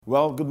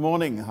Well, good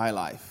morning, High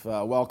Life.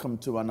 Welcome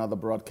to another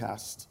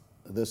broadcast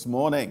this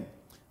morning.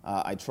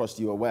 I trust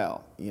you are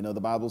well. You know, the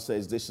Bible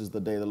says this is the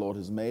day the Lord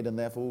has made, and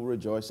therefore we'll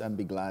rejoice and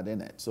be glad in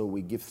it. So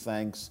we give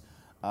thanks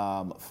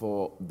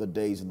for the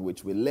days in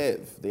which we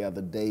live. They are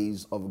the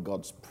days of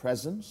God's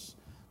presence.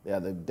 They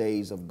are the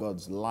days of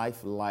God's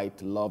life,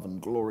 light, love,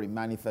 and glory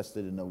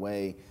manifested in a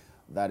way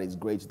that is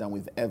greater than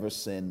we've ever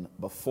seen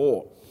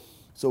before.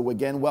 So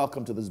again,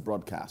 welcome to this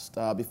broadcast.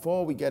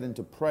 Before we get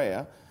into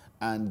prayer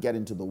and get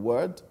into the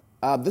Word,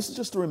 this is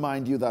just to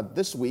remind you that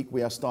this week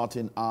we are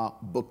starting our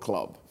book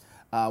club.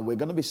 We're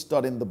going to be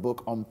studying the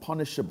book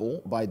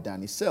Unpunishable by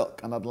Danny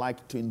Silk, and I'd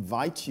like to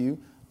invite you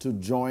to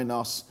join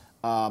us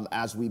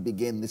as we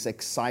begin this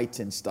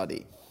exciting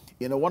study.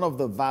 You know, one of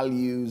the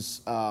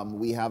values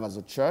we have as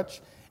a church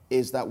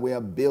is that we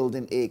are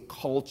building a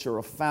culture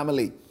of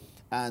family,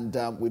 and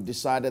we've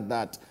decided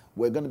that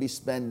we're going to be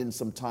spending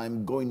some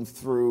time going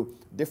through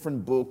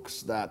different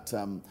books that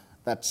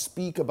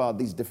speak about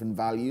these different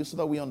values so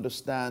that we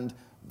understand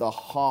the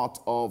heart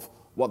of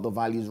what the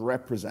values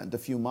represent. A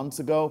few months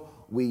ago,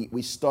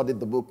 we studied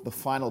the book The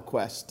Final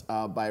Quest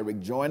by Rick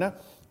Joyner,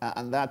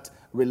 and that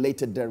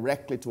related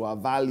directly to our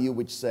value,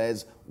 which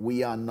says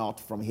we are not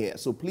from here.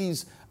 So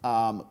please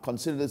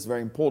consider this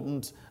very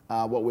important,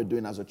 what we're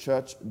doing as a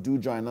church. Do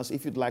join us.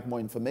 If you'd like more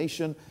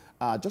information,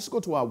 just go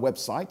to our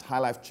website,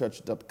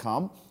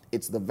 highlifechurch.com.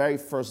 It's the very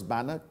first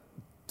banner.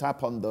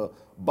 Tap on the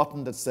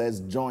button that says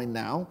Join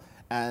Now,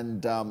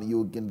 and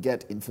you can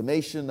get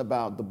information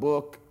about the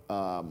book,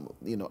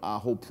 our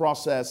whole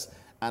process,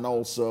 and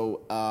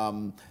also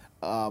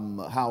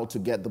how to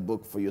get the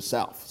book for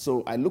yourself.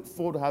 So I look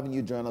forward to having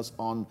you join us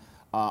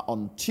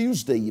on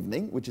Tuesday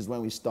evening, which is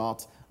when we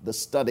start the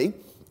study.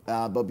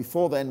 But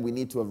before then, we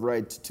need to have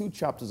read 2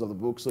 chapters of the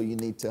book, so you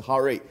need to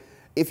hurry.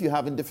 If you're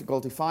having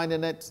difficulty finding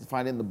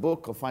the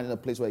book, or finding a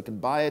place where you can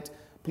buy it,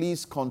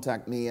 please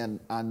contact me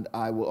and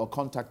I will, or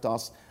contact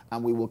us,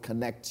 and we will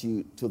connect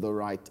you to the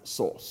right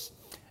source.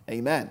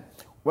 Amen.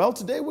 Well,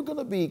 today we're going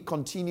to be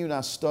continuing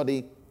our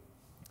study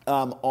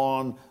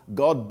on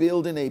God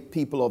building a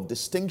people of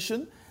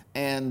distinction,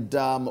 and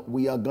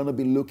we are going to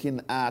be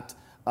looking at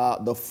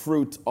the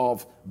fruit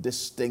of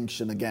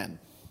distinction again.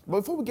 But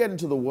before we get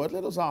into the Word,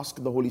 let us ask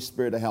the Holy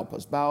Spirit to help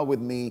us. Bow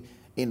with me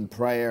in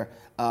prayer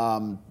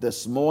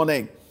this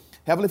morning.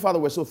 Heavenly Father,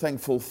 we're so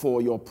thankful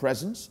for your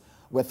presence.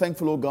 We're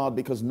thankful, oh God,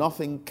 because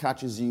nothing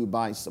catches you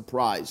by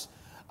surprise.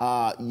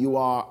 You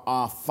are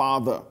our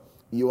Father.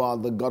 You are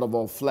the God of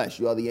all flesh.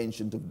 You are the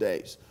Ancient of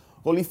Days.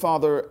 Holy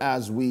Father,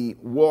 as we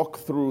walk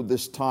through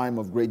this time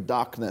of great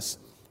darkness,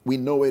 we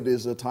know it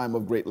is a time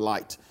of great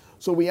light.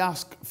 So we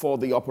ask for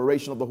the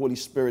operation of the Holy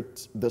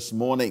Spirit this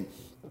morning,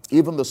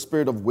 even the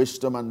spirit of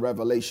wisdom and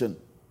revelation.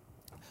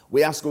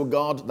 We ask, oh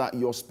God, that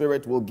your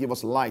Spirit will give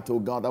us light, oh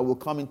God, that will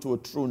come into a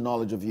true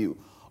knowledge of you.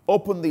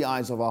 Open the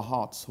eyes of our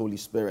hearts, Holy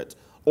Spirit.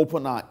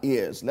 Open our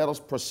ears. Let us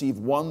perceive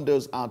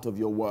wonders out of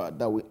your word,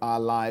 that our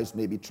lives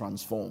may be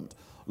transformed.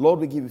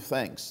 Lord, we give you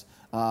thanks.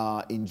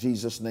 In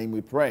Jesus' name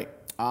we pray.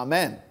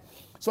 Amen.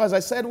 So as I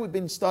said, we've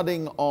been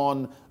studying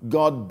on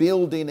God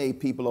building a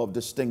people of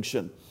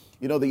distinction.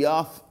 You know, the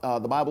earth,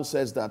 the Bible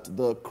says that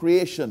the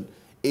creation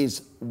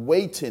is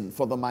waiting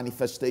for the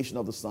manifestation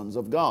of the sons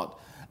of God.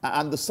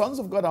 And the sons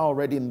of God are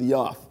already in the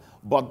earth,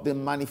 but the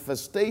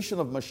manifestation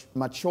of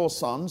mature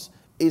sons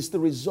is the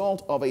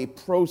result of a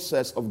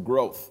process of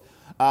growth.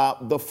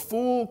 The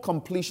full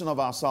completion of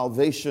our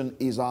salvation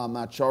is our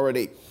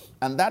maturity.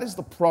 And that is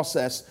the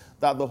process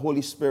that the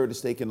Holy Spirit is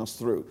taking us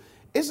through.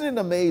 Isn't it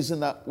amazing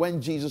that when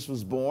Jesus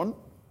was born,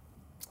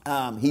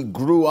 he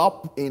grew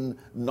up in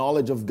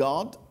knowledge of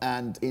God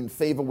and in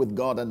favor with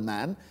God and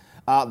man?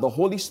 The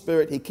Holy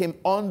Spirit, he came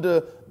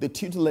under the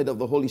tutelage of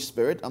the Holy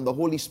Spirit, and the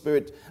Holy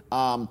Spirit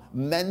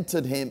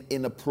mentored him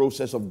in a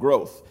process of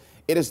growth.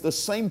 It is the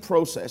same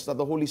process that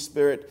the Holy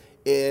Spirit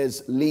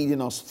is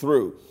leading us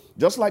through.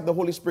 Just like the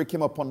Holy Spirit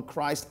came upon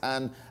Christ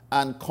and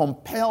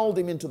compelled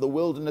him into the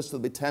wilderness to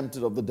be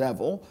tempted of the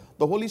devil,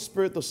 the Holy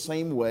Spirit the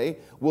same way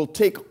will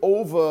take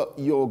over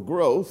your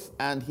growth,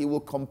 and he will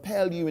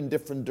compel you in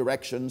different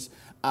directions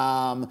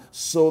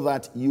so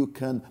that you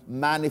can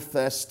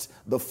manifest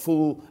the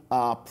full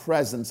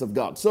presence of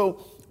God.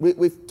 So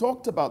we've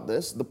talked about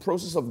this, the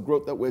process of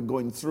growth that we're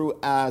going through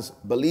as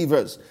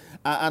believers,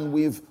 and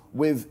we've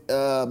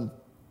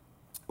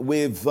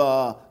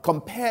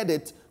compared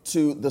it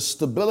to the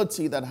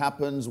stability that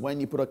happens when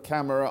you put a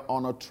camera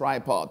on a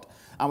tripod.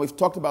 And we've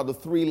talked about the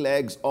 3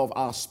 legs of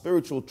our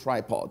spiritual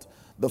tripod.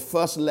 The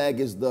first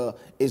leg is the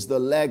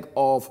leg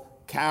of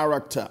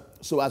character.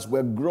 So as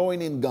we're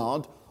growing in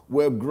God,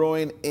 we're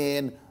growing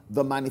in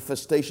the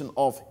manifestation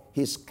of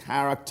his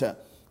character.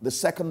 The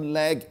second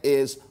leg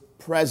is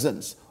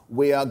presence.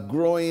 We are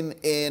growing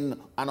in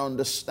an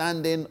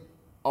understanding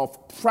of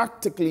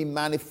practically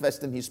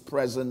manifesting his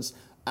presence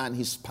and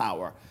his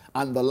power.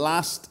 And the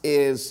last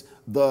is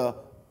the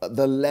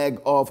the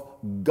leg of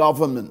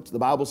government. The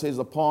Bible says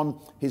upon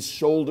his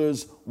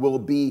shoulders will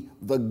be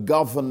the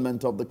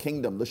government of the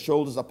kingdom. The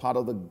shoulders are part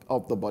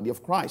of the body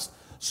of Christ.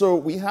 So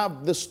we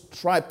have this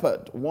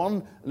tripod.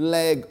 One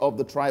leg of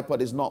the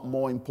tripod is not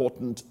more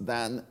important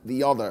than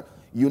the other.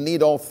 You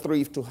need all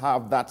three to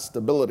have that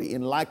stability.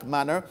 In like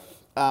manner,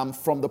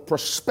 from the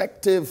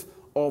perspective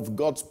of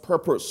God's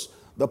purpose,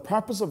 the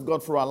purpose of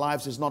God for our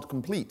lives is not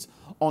complete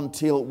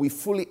until we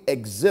fully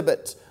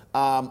exhibit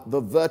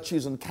the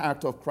virtues and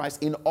character of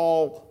Christ in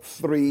all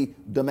three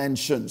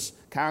dimensions.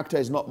 Character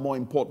is not more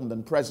important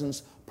than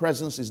presence.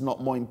 Presence is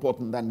not more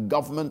important than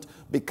government,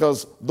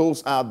 because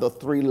those are the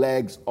three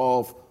legs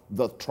of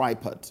the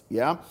tripod.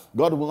 Yeah,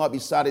 God will not be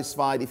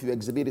satisfied if you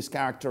exhibit his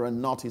character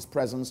and not his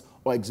presence,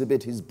 or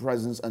exhibit his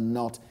presence and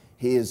not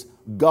his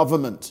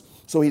government.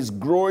 So he's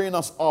growing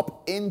us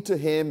up into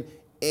him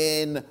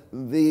in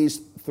these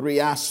three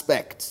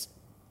aspects.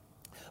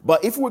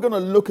 But if we're going to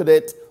look at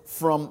it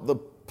from the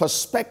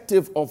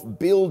perspective of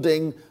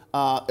building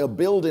a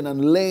building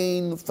and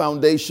laying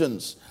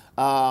foundations,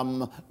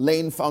 the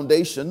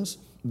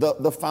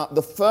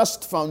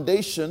first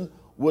foundation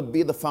would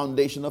be the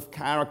foundation of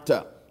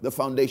character. The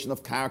foundation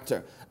of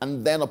character.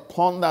 And then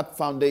upon that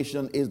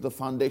foundation is the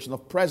foundation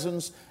of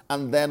presence.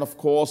 And then, of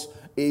course,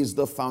 is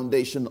the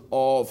foundation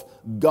of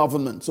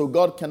government. So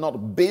God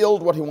cannot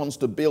build what he wants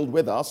to build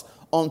with us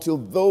until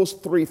those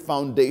three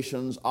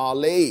foundations are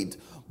laid.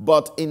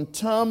 But in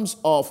terms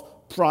of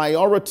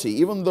priority,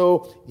 even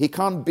though he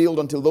can't build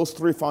until those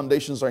three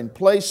foundations are in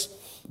place,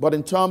 but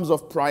in terms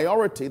of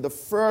priority, the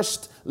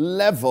first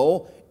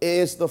level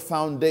is the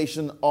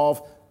foundation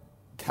of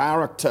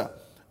character.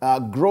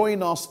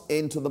 Growing us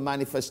into the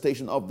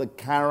manifestation of the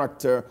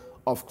character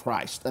of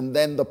Christ, and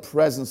then the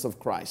presence of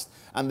Christ.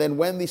 And then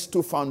when these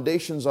two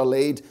foundations are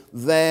laid,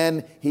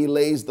 then he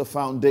lays the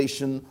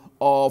foundation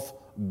of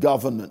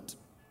government.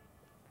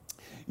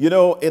 You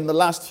know, in the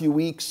last few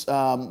weeks,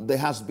 there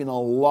has been a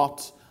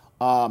lot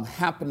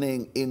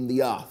happening in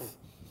the earth,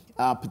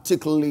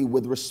 particularly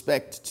with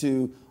respect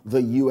to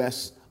the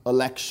U.S.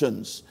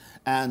 elections.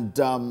 And,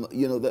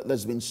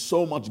 there's been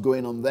so much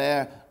going on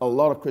there. A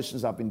lot of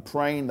Christians have been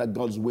praying that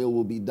God's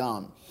will be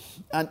done.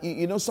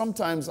 And,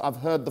 sometimes I've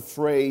heard the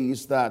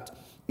phrase that,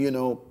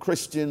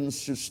 Christians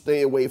should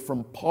stay away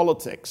from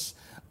politics.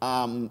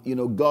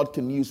 God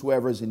can use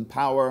whoever is in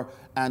power,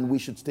 and we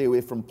should stay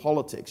away from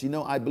politics.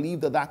 I believe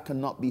that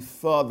cannot be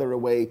further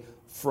away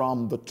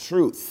from the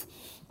truth.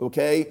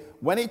 Okay?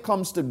 When it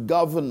comes to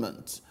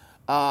government,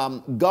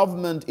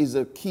 government is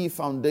a key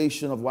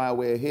foundation of why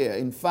we're here.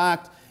 In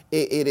fact,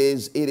 it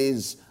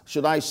is,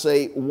 should I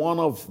say, one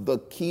of the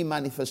key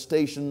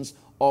manifestations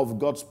of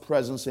God's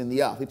presence in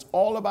the earth. It's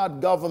all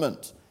about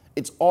government.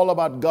 It's all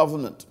about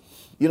government.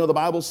 The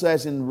Bible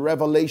says in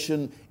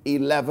Revelation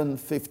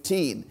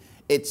 11:15,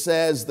 it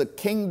says, the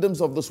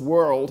kingdoms of this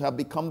world have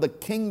become the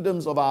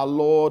kingdoms of our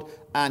Lord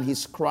and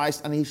his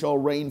Christ, and he shall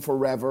reign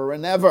forever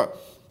and ever.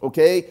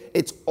 Okay?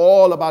 It's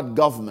all about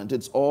government.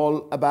 It's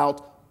all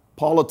about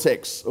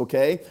politics,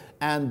 okay?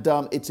 And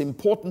it's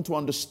important to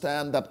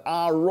understand that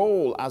our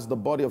role as the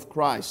body of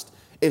Christ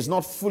is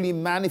not fully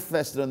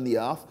manifested on the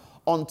earth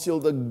until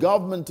the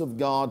government of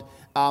God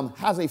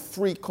has a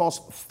free course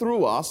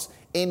through us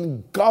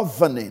in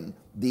governing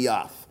the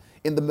earth.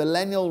 In the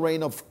millennial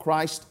reign of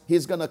Christ,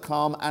 he's going to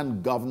come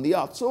and govern the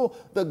earth. So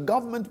the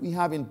government we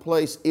have in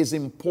place is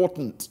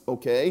important,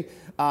 okay?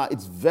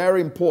 It's very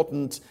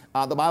important.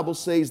 The Bible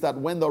says that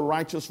when the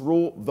righteous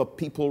rule, the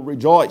people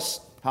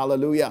rejoice.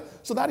 Hallelujah.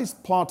 So that is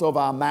part of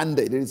our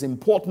mandate. It is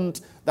important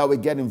that we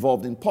get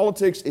involved in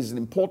politics. It is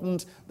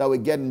important that we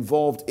get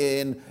involved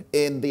in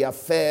the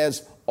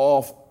affairs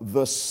of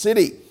the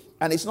city.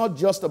 And it's not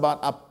just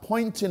about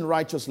appointing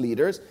righteous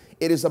leaders.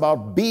 It is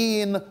about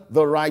being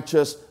the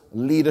righteous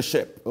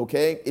leadership.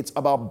 Okay? It's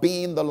about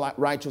being the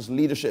righteous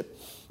leadership.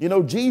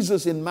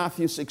 Jesus in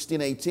Matthew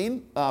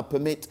 16:18,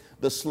 permit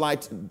the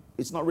slight,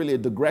 it's not really a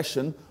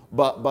digression,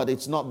 but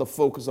it's not the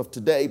focus of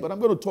today. But I'm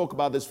going to talk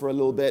about this for a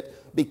little bit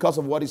because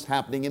of what is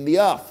happening in the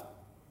earth.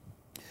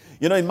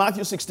 In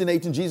Matthew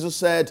 16:18, Jesus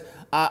said,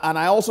 and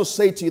I also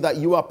say to you that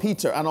you are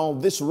Peter, and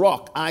on this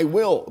rock I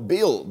will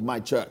build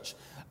my church,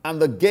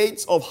 and the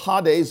gates of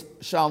Hades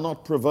shall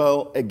not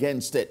prevail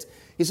against it.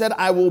 He said,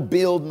 I will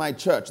build my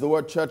church. The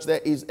word church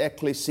there is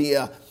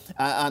ecclesia.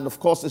 And of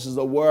course, this is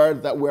a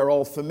word that we're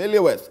all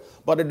familiar with.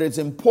 But it is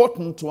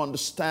important to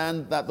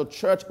understand that the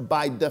church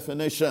by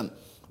definition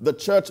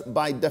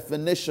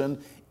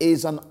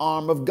is an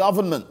arm of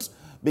government,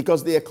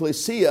 because the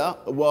ecclesia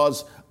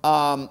was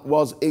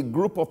a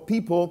group of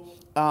people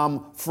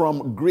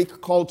from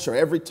Greek culture.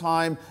 Every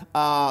time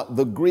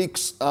the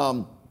Greeks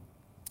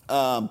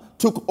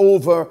took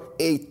over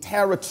a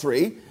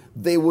territory,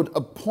 they would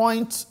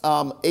appoint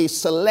a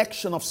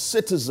selection of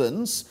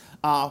citizens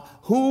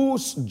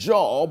whose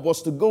job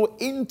was to go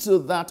into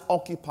that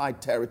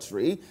occupied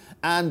territory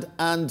and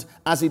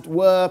as it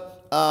were,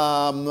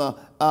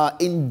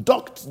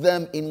 induct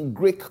them in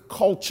Greek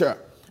culture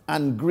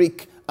and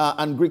Greek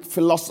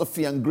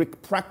philosophy and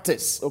Greek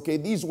practice. Okay,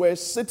 these were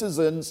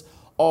citizens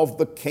of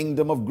the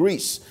kingdom of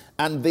Greece,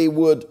 and they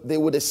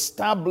would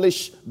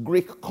establish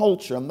Greek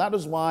culture. And that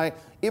is why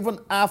even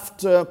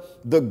after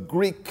the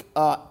Greek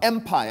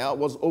empire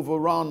was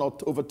overrun or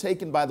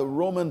overtaken by the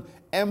Roman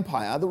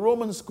Empire, the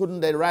Romans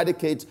couldn't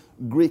eradicate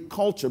Greek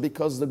culture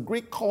because the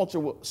Greek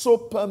culture so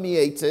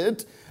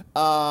permeated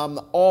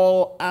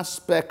all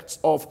aspects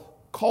of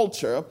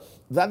culture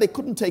that they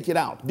couldn't take it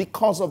out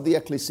because of the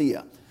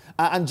ecclesia.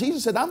 And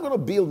Jesus said, I'm going to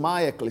build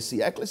my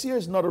ecclesia. Ecclesia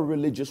is not a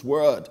religious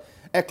word.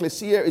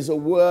 Ecclesia is a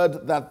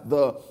word that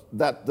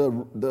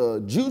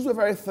the Jews were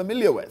very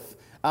familiar with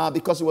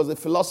because it was a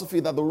philosophy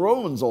that the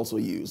Romans also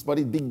used. But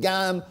it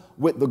began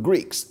with the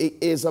Greeks. It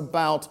is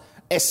about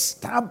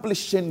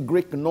establishing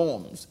Greek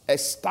norms,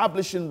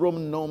 establishing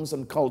Roman norms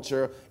and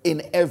culture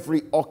in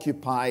every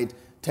occupied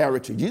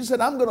territory. Jesus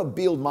said, I'm going to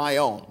build my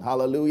own.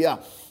 Hallelujah.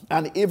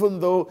 And even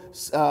though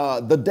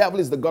the devil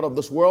is the god of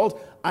this world,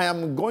 I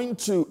am going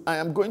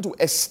to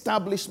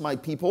establish my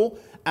people.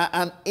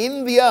 And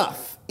in the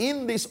earth,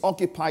 in this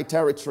occupied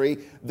territory,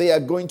 they are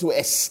going to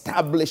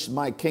establish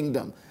my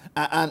kingdom.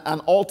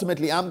 And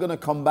ultimately, I'm going to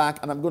come back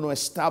and I'm going to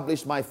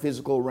establish my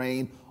physical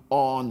reign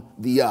on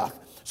the earth.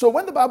 So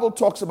when the Bible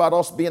talks about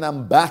us being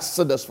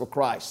ambassadors for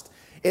Christ,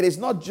 it is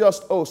not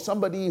just,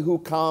 somebody who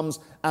comes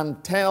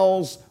and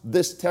tells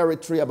this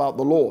territory about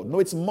the Lord. No,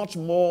 it's much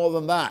more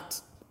than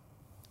that.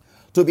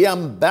 To be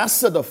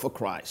ambassador for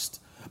Christ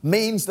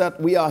means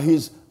that we are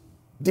his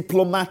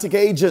diplomatic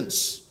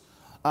agents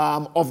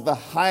of the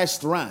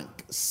highest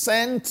rank,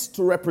 sent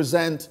to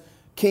represent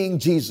King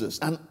Jesus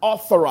and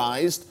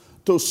authorized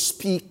to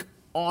speak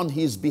on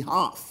his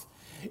behalf.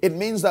 It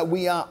means that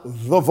we are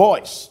the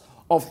voice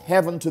of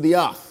heaven to the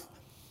earth,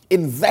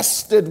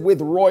 invested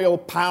with royal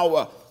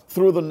power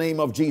through the name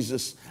of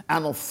Jesus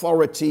and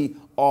authority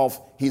of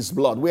his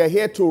blood. We are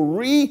here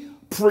to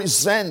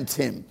represent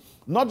him,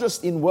 not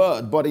just in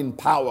word, but in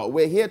power.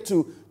 We're here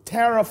to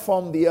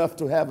terraform the earth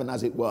to heaven,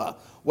 as it were.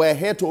 We're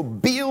here to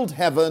build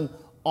heaven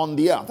on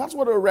the earth. That's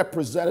what a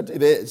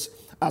representative is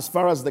as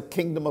far as the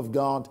kingdom of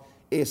God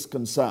is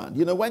concerned.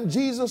 You know, when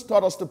Jesus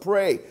taught us to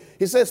pray,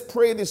 he says,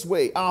 pray this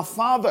way: Our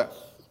Father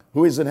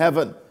who is in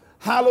heaven,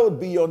 hallowed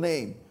be your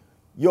name.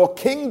 Your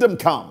kingdom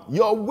come.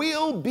 Your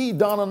will be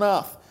done on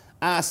earth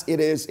as it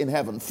is in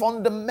heaven.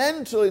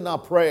 Fundamental in our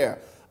prayer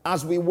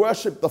as we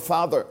worship the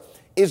Father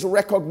is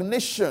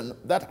recognition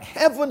that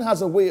heaven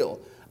has a will,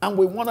 and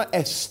we want to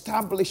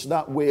establish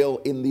that will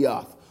in the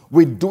earth.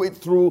 We do it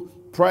through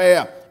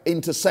prayer,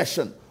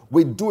 intercession.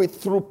 We do it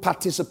through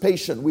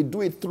participation. We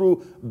do it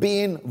through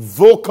being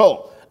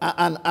vocal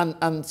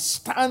and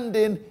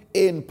standing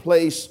in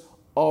place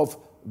of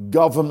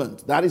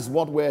government. That is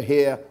what we're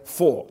here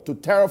for, to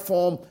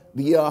terraform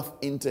the earth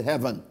into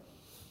heaven.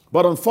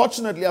 But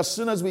unfortunately, as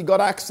soon as we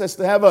got access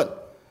to heaven,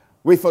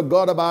 we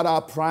forgot about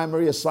our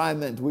primary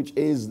assignment, which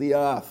is the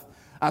earth.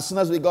 As soon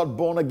as we got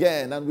born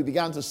again and we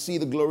began to see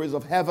the glories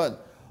of heaven,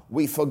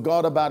 we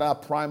forgot about our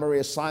primary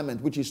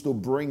assignment, which is to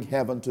bring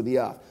heaven to the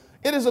earth.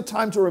 It is a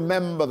time to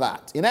remember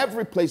that in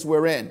every place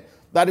we're in,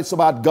 that it's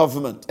about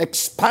government,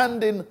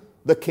 expanding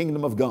the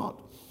kingdom of God.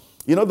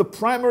 You know, the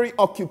primary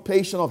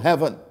occupation of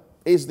heaven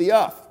is the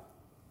earth.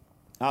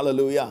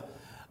 Hallelujah.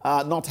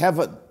 Not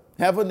heaven.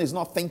 Heaven is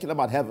not thinking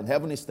about heaven.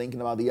 Heaven is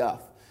thinking about the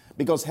earth.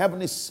 Because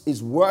heaven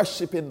is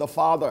worshiping the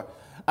Father.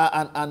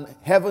 And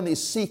heaven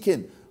is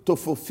seeking to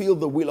fulfill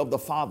the will of the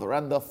Father.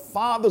 And the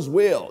Father's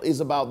will is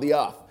about the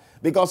earth.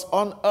 Because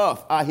on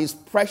earth are his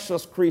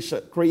precious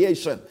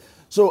creation.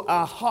 So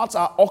our hearts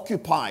are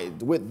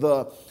occupied with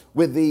the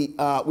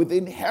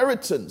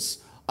inheritance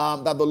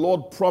that the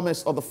Lord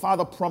promised, or the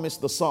Father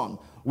promised the Son,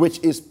 which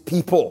is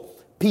people.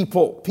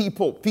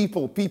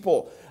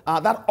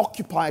 That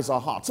occupies our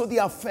heart. So the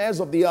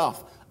affairs of the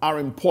earth are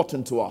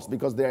important to us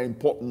because they're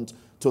important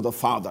to the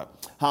Father.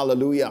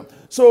 Hallelujah.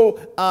 So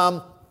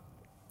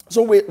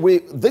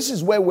this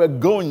is where we're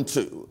going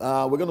to.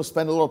 We're going to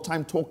spend a lot of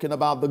time talking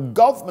about the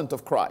government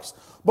of Christ.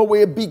 But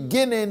we're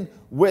beginning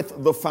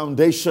with the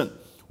foundation,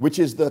 which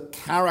is the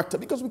character,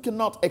 because we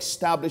cannot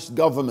establish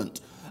government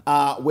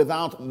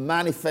without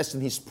manifesting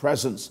his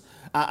presence.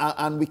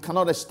 And we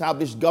cannot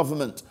establish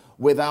government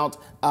without,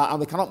 and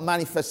we cannot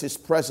manifest his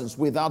presence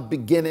without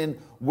beginning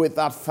with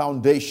that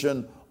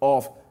foundation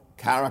of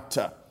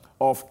character,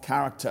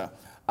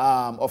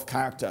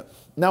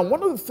 Now,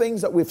 one of the things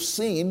that we've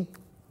seen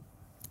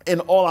in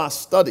all our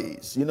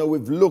studies, you know,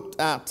 we've looked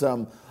at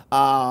Philemon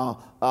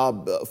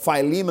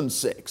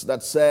 6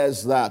 that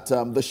says that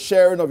the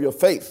sharing of your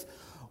faith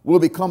will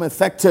become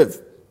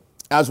effective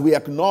as we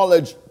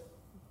acknowledge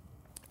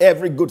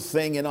every good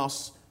thing in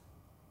us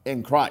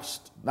in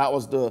Christ. That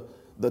was the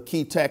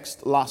key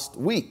text last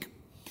week.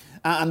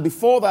 And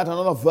before that,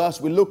 another verse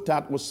we looked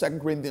at was 2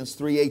 Corinthians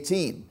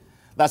 3:18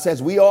 that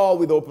says, we all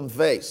with open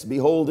face,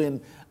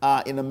 beholding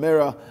in a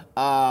mirror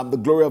the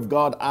glory of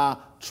God, are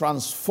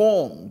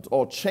transformed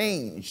or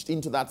changed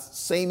into that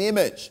same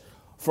image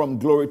from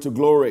glory to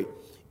glory,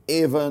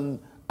 even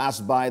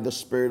as by the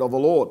Spirit of the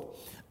Lord.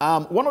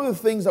 One of the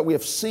things that we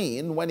have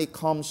seen when it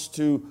comes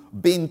to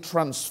being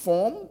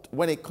transformed,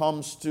 when it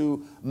comes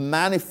to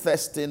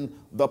manifesting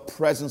the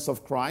presence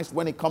of Christ,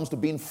 when it comes to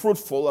being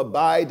fruitful,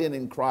 abiding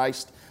in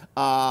Christ,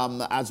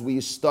 as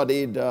we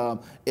studied a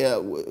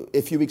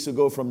few weeks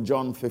ago from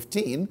John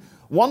 15,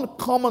 one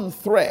common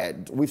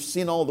thread we've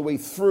seen all the way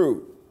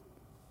through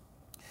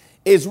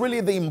is really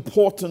the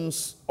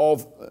importance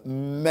of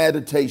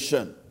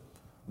meditation.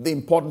 The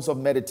importance of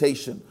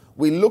meditation.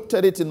 We looked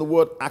at it in the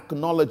word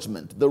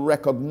acknowledgement, the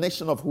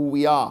recognition of who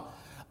we are.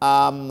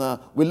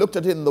 We looked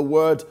at it in the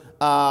word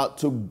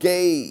to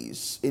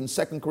gaze in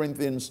 2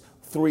 Corinthians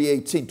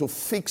 3:18, to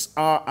fix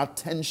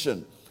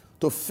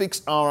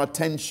our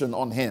attention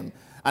on him.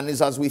 And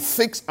it's as we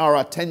fix our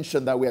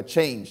attention that we are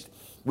changed.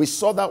 We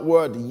saw that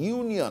word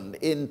union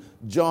in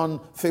John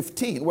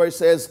 15, where it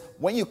says,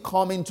 when you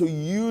come into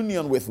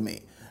union with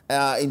me,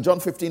 in John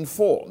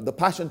 15:4, the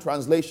Passion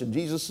Translation,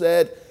 Jesus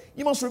said,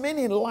 you must remain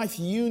in life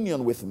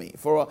union with me,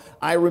 for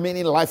I remain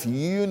in life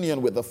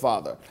union with the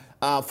Father.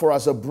 For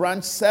as a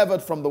branch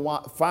severed from the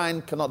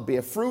vine cannot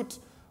bear fruit,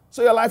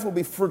 so your life will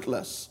be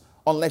fruitless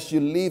unless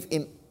you live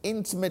in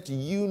intimate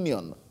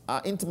union,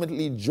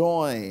 intimately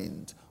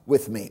joined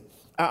with me.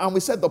 And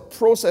we said the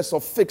process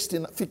of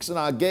fixing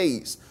our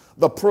gaze,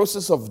 the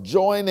process of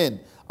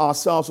joining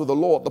ourselves with the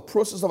Lord, the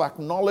process of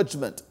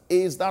acknowledgement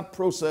is that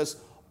process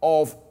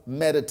of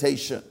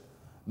meditation.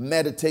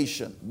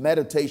 Meditation.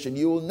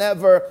 You will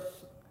never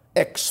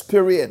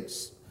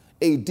experience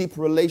a deep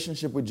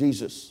relationship with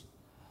Jesus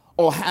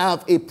or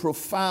have a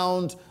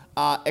profound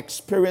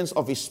experience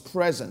of his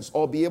presence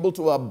or be able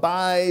to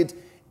abide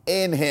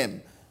in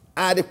him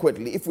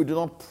adequately if we do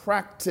not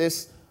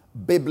practice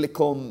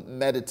biblical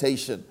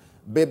meditation.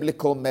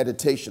 Biblical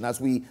meditation,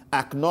 as we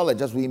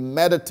acknowledge, as we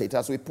meditate,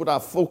 as we put our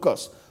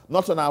focus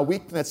not on our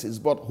weaknesses,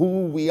 but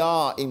who we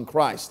are in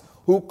Christ,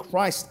 who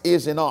Christ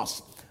is in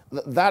us.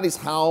 That is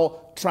how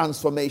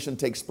transformation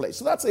takes place.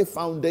 So that's a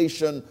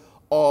foundation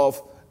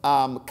of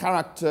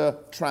character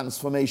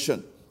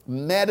transformation.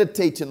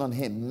 Meditating on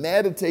him,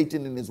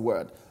 meditating in his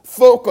word,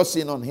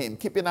 focusing on him,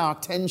 keeping our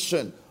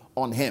attention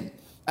on him.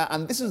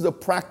 And this is the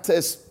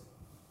practice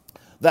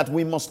that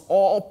we must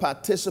all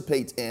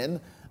participate in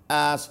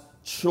as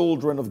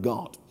children of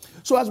God.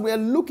 So as we are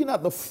looking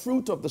at the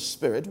fruit of the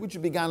Spirit, which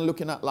we began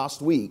looking at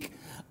last week,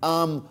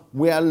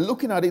 we are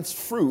looking at its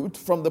fruit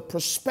from the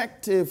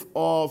perspective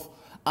of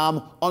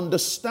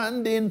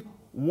understanding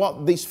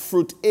what this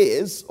fruit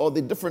is, or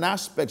the different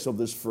aspects of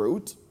this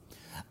fruit,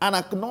 and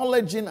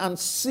acknowledging and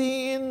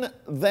seeing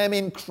them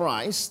in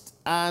Christ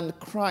and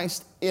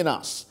Christ in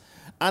us.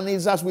 And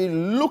it's as we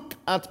look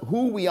at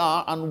who we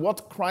are and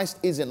what Christ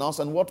is in us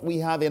and what we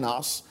have in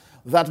us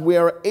that we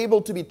are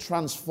able to be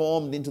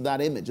transformed into that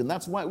image. And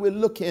that's why we're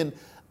looking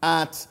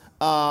at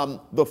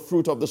the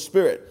fruit of the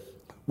Spirit.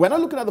 We're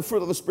not looking at the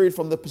fruit of the Spirit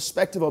from the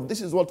perspective of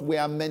this is what we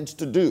are meant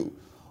to do.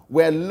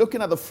 We're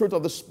looking at the fruit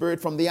of the Spirit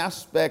from the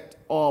aspect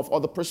of,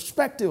 or the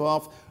perspective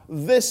of,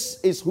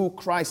 this is who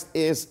Christ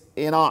is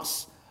in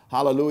us.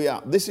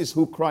 Hallelujah. This is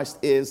who Christ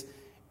is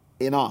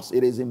in us.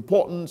 It is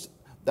important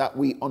that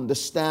we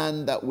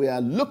understand that we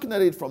are looking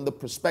at it from the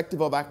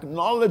perspective of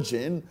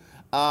acknowledging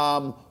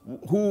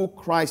who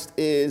Christ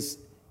is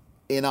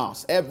in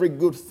us. Every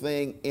good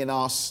thing in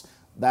us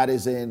that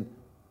is in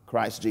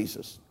Christ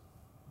Jesus.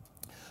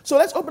 So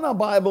let's open our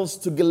Bibles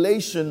to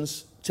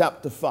Galatians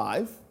chapter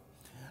 5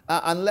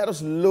 and let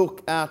us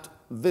look at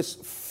this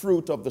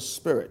fruit of the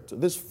Spirit.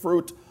 This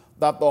fruit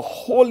that the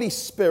Holy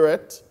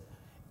Spirit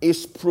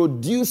is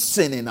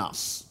producing in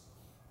us.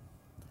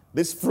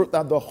 This fruit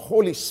that the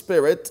Holy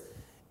Spirit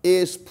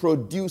is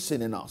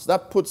producing in us.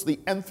 That puts the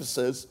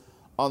emphasis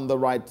on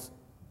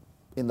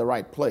in the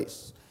right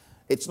place.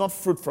 It's not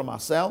fruit from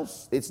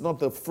ourselves. It's not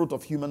the fruit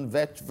of human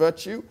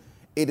virtue.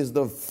 It is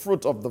the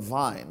fruit of the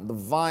vine. The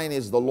vine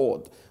is the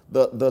Lord.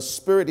 The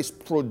Spirit is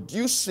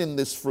producing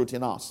this fruit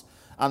in us.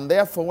 And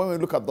therefore, when we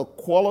look at the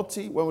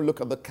quality, when we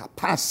look at the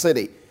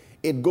capacity,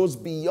 it goes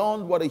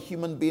beyond what a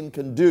human being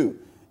can do.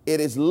 It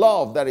is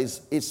love that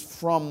is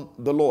from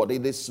the Lord.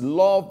 It is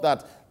love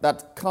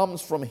that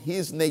comes from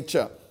his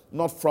nature,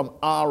 not from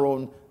our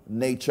own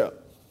nature.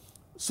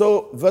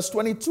 So, verse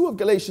 22 of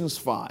Galatians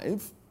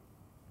 5,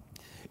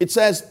 it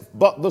says,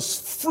 but the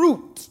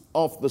fruit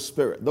of the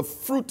Spirit, the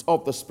fruit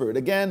of the Spirit.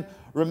 Again,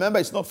 remember,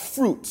 it's not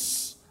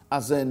fruits,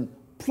 as in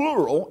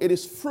plural, it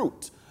is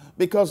fruit.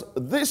 Because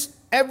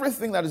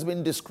everything that is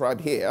being described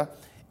here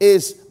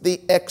is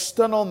the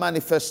external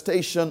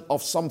manifestation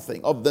of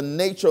something, of the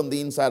nature on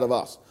the inside of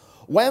us.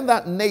 When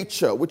that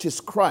nature, which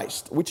is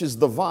Christ, which is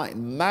the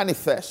vine,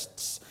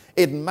 manifests,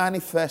 it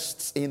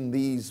manifests in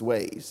these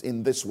ways,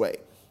 in this way.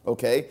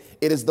 Okay?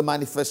 It is the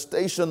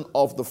manifestation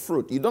of the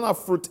fruit. You don't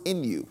have fruit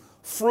in you.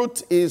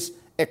 Fruit is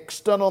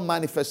external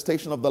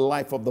manifestation of the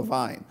life of the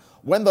vine.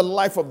 When the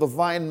life of the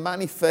vine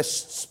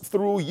manifests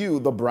through you,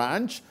 the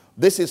branch,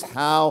 this is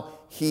how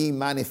he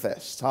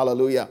manifests.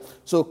 Hallelujah.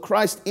 So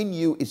Christ in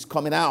you is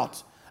coming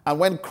out. And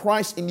when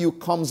Christ in you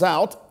comes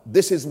out,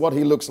 this is what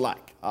he looks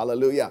like.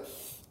 Hallelujah.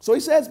 So he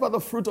says, but the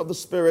fruit of the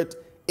Spirit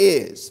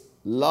is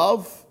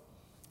love,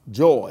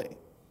 joy,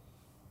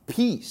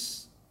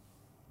 peace,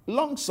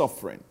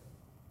 long-suffering,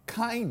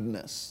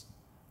 kindness,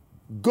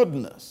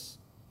 goodness,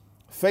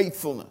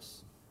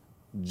 faithfulness,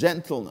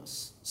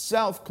 gentleness,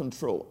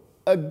 self-control.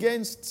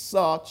 Against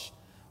such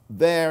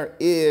there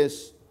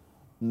is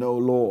no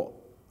law.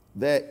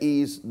 There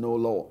is no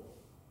law.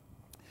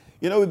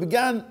 You know, we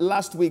began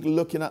last week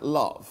looking at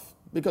love,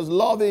 because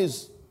love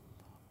is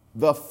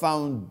the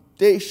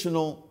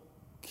foundational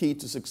key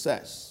to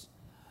success.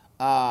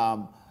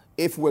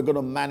 If we're going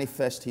to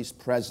manifest His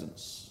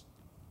presence,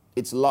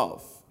 it's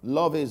love.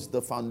 Love is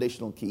the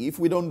foundational key. If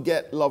we don't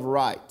get love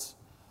right,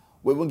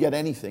 we won't get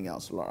anything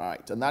else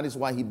right. And that is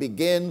why He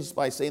begins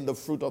by saying the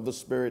fruit of the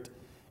Spirit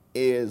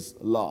is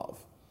love.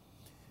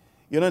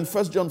 You know, in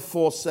 1 John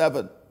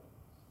 4:7,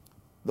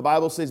 the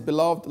Bible says,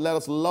 "Beloved, let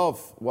us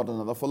love one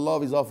another, for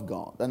love is of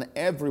God, and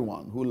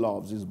everyone who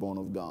loves is born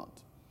of God."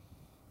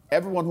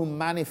 Everyone who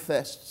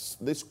manifests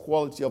this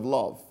quality of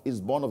love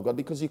is born of God,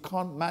 because you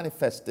can't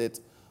manifest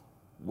it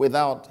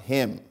without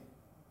Him.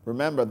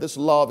 Remember, this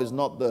love is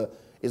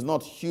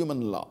not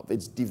human love,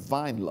 it's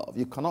divine love.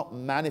 You cannot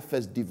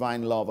manifest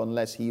divine love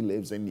unless He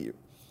lives in you.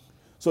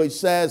 So it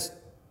says,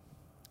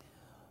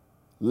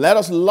 let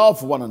us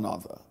love one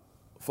another,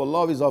 for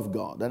love is of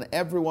God, and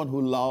everyone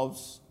who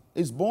loves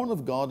is born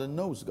of God and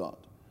knows God.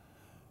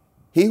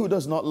 He who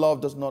does not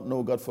love does not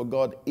know God, for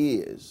God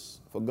is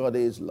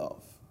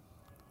love.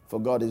 For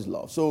God is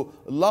love. So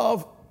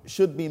love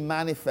should be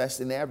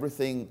manifest in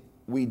everything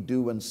we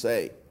do and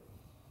say.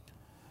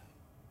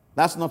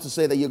 That's not to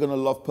say that you're going to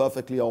love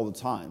perfectly all the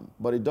time,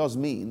 but it does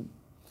mean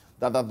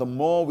that the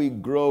more we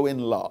grow in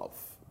love,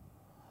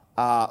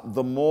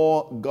 the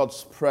more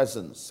God's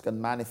presence can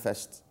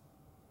manifest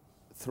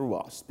through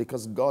us,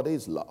 because God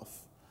is love.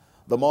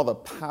 The more the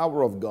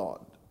power of God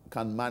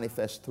can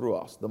manifest through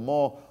us, the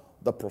more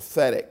the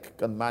prophetic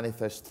can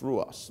manifest through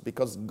us,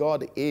 because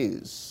God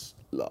is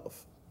love.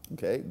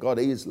 Okay? God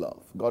is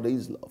love. God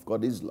is love.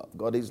 God is love.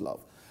 God is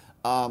love.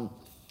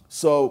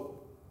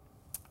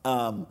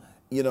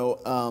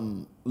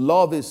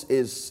 Love is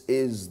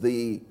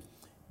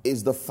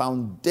the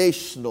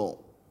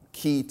foundational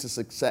key to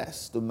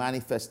success, to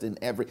manifest in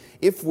every.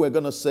 If we're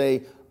going to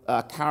say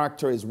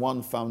character is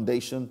one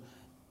foundation,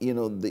 you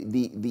know,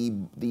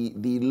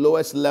 the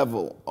lowest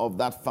level of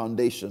that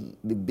foundation,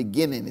 the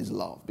beginning is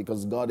love,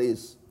 because God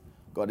is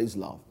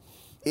love.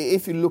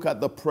 If you look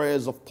at the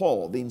prayers of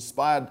Paul, the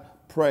inspired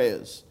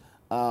prayers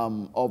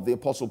of the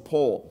Apostle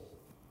Paul,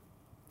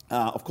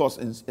 of course,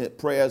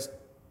 prayers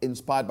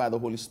inspired by the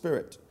Holy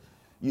Spirit,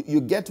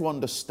 you get to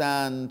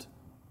understand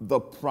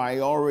the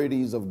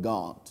priorities of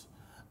God.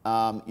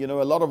 A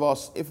lot of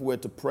us, if we're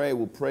to pray,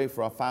 we'll pray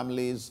for our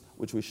families,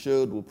 which we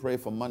should. We'll pray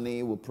for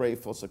money. We'll pray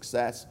for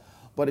success.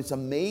 But it's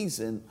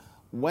amazing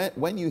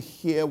when you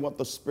hear what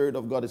the Spirit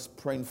of God is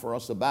praying for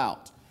us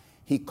about.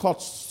 He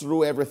cuts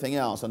through everything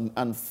else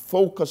and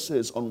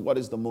focuses on what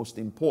is the most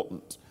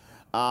important.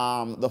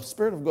 The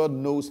Spirit of God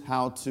knows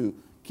how to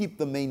keep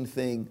the main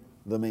thing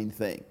the main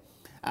thing.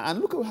 And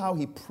look at how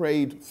he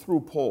prayed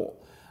through Paul.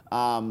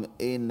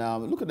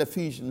 Look at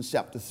Ephesians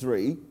chapter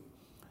 3,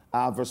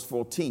 verse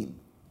 14.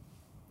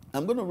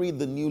 I'm going to read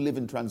the New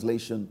Living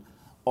Translation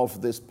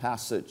of this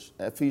passage,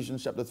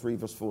 Ephesians chapter 3,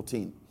 verse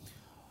 14.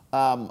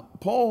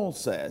 Paul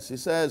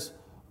says,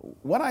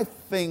 when I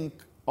think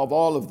of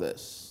all of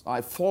this,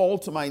 I fall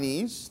to my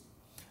knees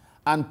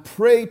and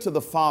pray to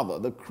the Father,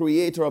 the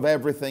creator of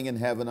everything in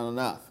heaven and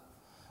on earth.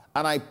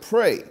 And I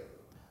pray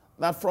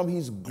that from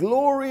his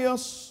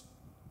glorious,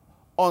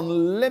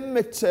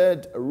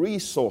 unlimited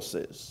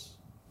resources,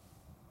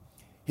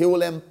 he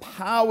will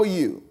empower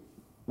you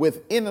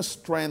with inner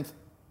strength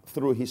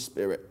through his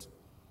Spirit.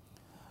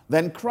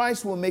 Then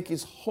Christ will make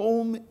his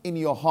home in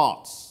your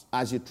hearts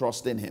as you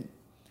trust in him.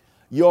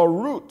 Your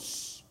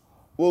roots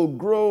will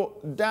grow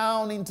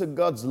down into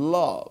God's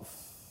love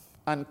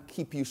and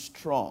keep you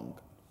strong.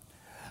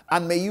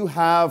 And may you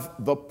have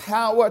the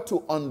power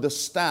to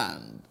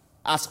understand,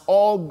 as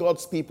all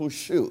God's people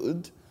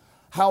should,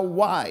 how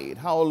wide,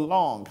 how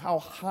long, how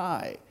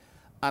high,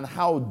 and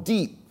how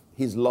deep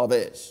his love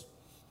is.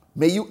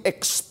 May you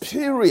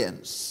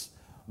experience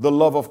the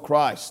love of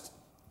Christ,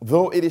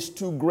 though it is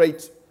too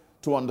great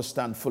to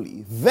understand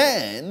fully.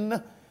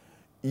 Then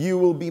you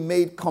will be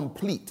made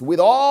complete with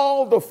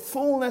all the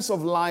fullness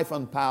of life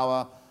and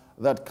power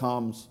that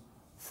comes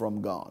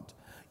from God.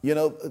 You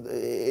know,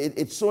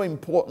 it's so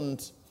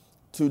important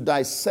to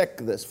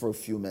dissect this for a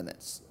few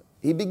minutes.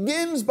 He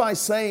begins by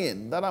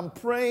saying that I'm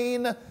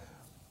praying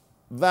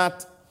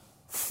that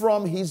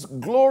from his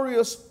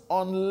glorious,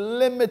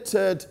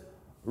 unlimited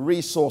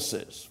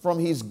resources,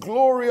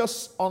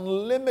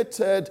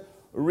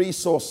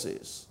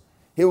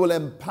 he will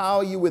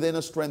empower you with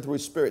inner strength through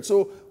his Spirit.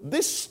 So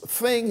this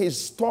thing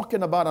he's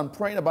talking about and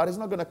praying about is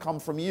not going to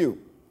come from you.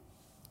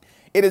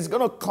 It is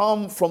going to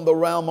come from the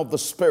realm of the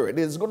Spirit.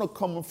 It is going to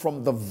come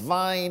from the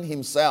vine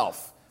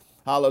himself.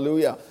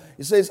 Hallelujah.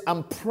 He says,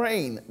 I'm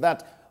praying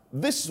that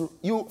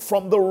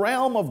from the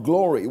realm of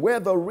glory, where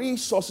the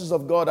resources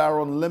of God are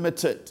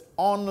unlimited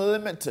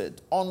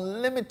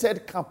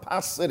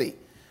capacity.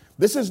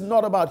 This is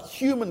not about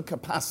human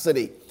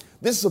capacity.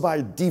 This is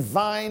about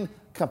divine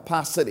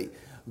capacity.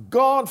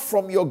 God,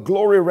 from your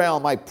glory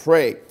realm, I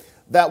pray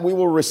that we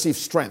will receive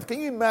strength.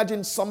 Can you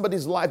imagine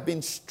somebody's life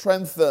being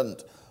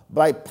strengthened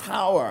by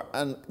power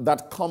and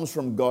that comes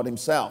from God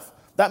himself?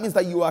 That means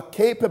that you are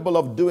capable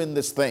of doing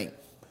this thing.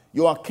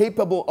 You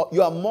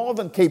are more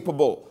than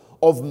capable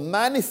of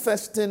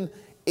manifesting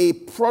a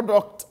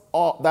product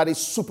that is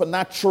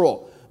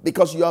supernatural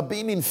because you are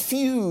being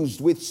infused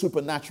with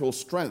supernatural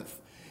strength.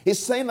 He's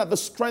saying that the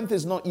strength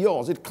is not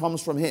yours, it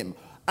comes from him.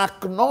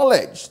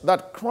 Acknowledge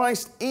that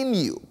Christ in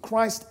you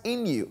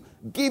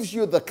gives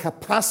you the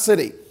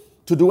capacity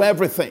to do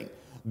everything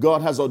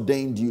God has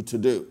ordained you to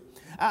do.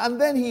 And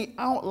then he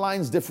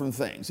outlines different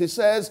things. He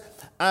says,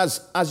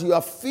 as you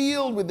are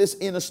filled with this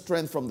inner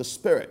strength from the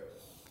Spirit,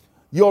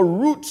 your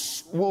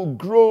roots will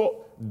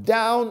grow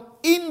down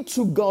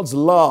into God's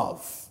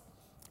love.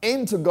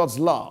 Into God's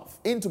love.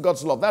 Into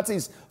God's love. That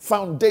is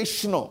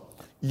foundational.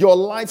 Your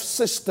life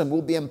system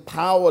will be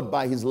empowered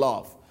by his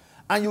love.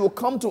 And you will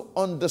come to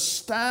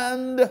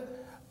understand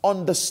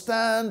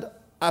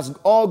as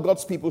all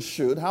God's people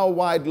should, how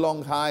wide,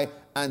 long, high,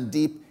 and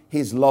deep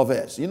his love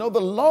is. You know, the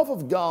love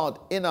of God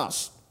in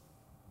us.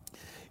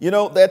 You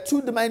know, there are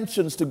two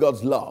dimensions to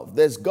God's love.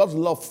 There's God's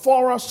love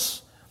for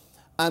us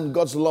and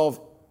God's love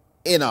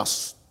in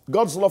us.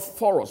 God's love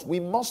for us. We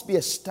must be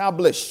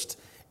established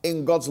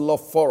in God's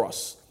love for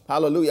us.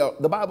 Hallelujah.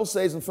 The Bible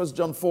says in 1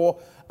 John 4,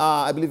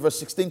 I believe verse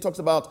 16 talks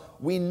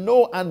about we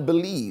know and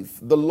believe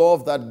the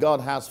love that God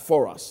has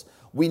for us.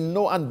 We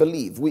know and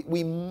believe.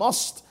 We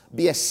must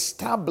be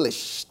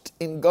established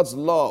in God's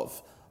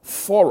love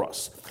for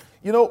us.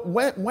 You know,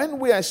 when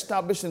we are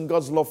established in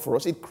God's love for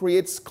us, it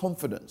creates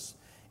confidence.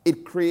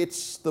 It creates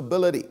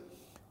stability.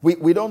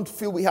 We don't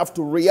feel we have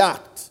to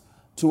react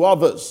to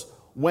others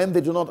when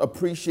they do not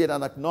appreciate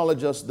and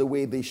acknowledge us the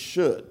way they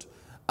should.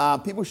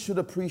 People should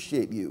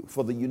appreciate you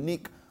for the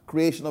unique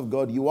creation of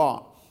God you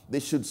are. They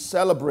should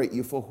celebrate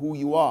you for who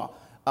you are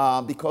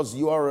because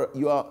you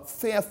are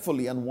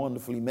fearfully and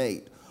wonderfully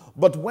made.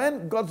 But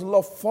when God's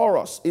love for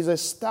us is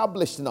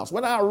established in us,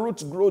 when our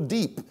roots grow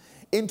deep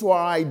into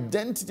our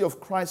identity of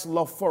Christ's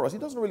love for us,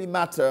 it doesn't really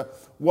matter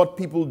what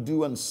people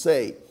do and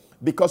say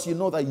because you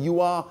know that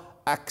you are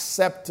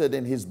accepted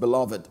in his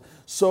beloved.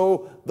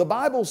 So the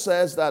Bible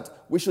says that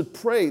we should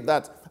pray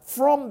that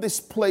from this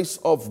place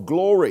of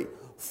glory,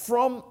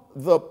 from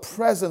the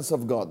presence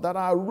of God, that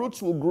our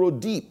roots will grow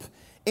deep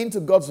into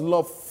God's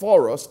love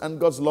for us and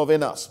God's love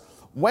in us.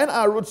 When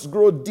our roots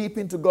grow deep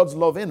into God's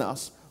love in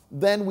us,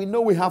 then we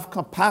know we have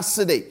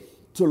capacity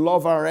to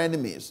love our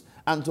enemies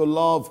and to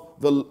love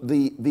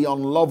the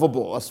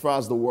unlovable as far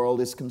as the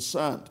world is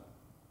concerned.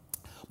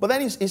 But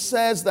then he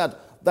says that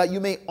you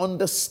may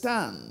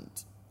understand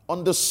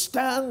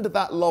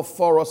that love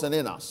for us and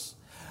in us,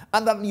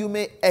 and that you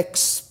may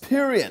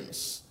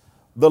experience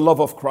the love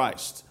of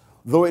Christ,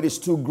 though it is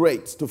too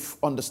great to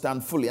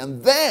understand fully.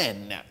 And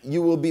then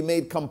you will be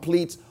made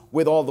complete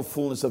with all the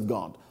fullness of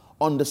God.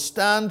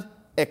 Understand,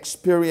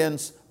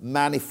 experience,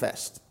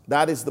 manifest.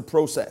 That is the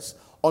process.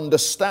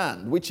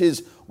 Understand, which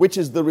is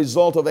the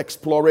result of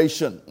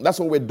exploration. That's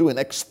what we're doing,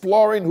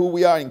 exploring who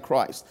we are in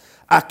Christ.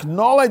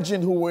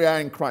 Acknowledging who we are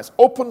in Christ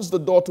opens the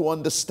door to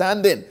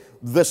understanding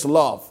this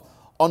love.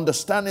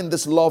 Understanding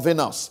this love in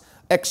us.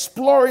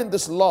 Exploring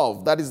this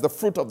love that is the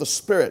fruit of the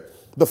Spirit.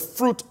 The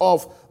fruit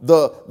of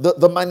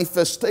the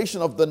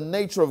manifestation of the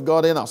nature of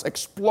God in us.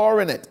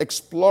 Exploring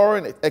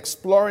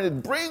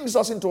it brings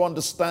us into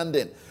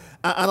understanding.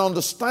 And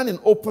understanding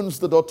opens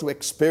the door to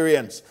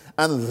experience.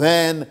 And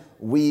then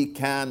we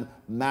can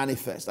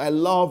manifest. I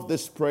love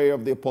this prayer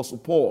of the Apostle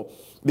Paul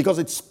because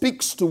it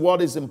speaks to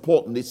what is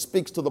important. It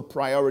speaks to the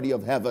priority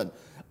of heaven.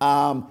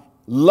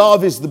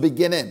 Love is the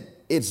beginning.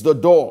 It's the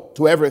door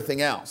to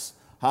everything else.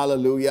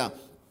 Hallelujah.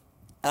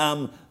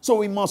 So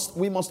we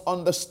must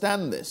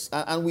understand this,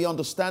 and we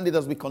understand it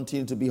as we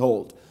continue to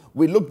behold.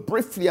 We looked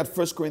briefly at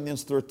 1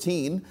 Corinthians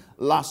 13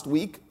 last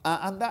week,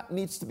 and that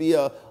needs to be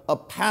a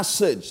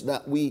passage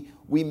that we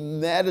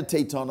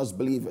meditate on as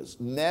believers.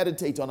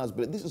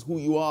 This is who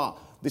you are.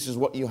 This is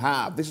what you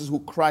have. This is who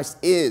Christ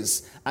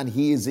is, and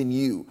he is in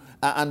you.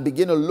 And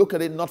begin to look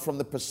at it not from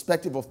the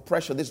perspective of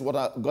pressure. This is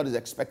what God is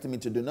expecting me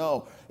to do.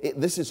 No,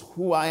 this is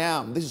who I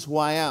am. This is who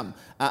I am.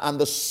 And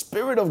the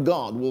Spirit of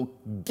God will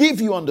give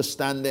you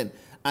understanding,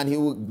 and he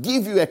will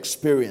give you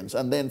experience.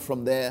 And then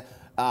from there,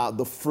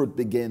 the fruit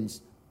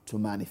begins to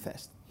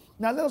manifest.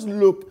 Now let us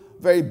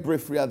look very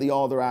briefly at the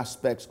other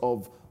aspects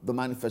of the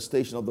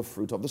manifestation of the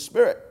fruit of the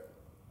Spirit.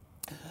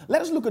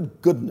 Let us look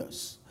at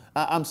goodness.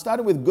 I'm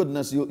starting with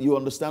goodness. You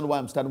understand why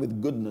I'm starting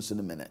with goodness in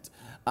a minute.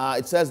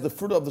 It says the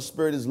fruit of the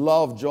Spirit is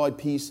love, joy,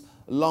 peace,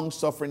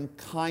 long-suffering,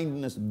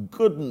 kindness,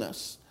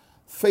 goodness,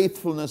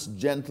 faithfulness,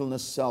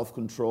 gentleness,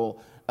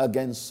 self-control.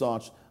 Against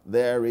such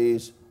there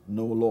is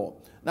no law.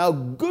 Now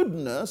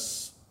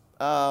goodness,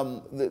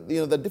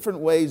 the different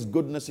ways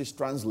goodness is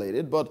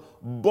translated, but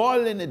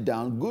boiling it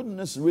down,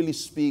 goodness really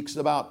speaks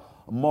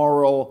about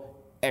moral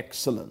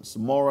excellence.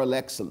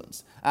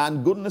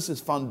 And goodness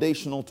is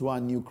foundational to our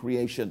new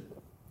creation.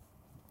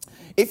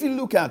 If you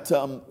look at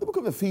the book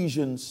of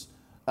Ephesians,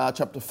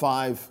 chapter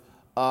 5,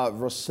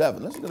 verse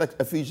 7. Let's look at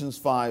Ephesians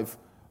 5,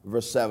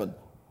 verse 7.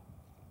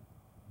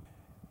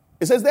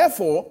 It says,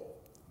 therefore,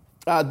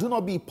 do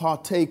not be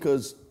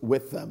partakers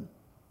with them.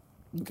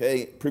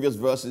 Okay, previous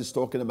verse is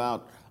talking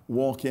about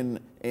walking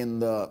in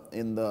the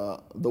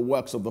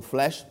works of the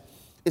flesh.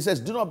 It says,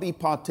 do not be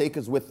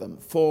partakers with them,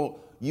 for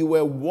you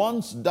were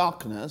once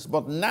darkness,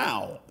 but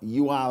now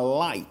you are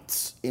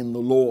light in the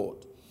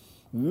Lord.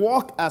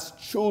 Walk as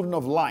children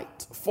of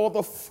light, for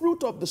the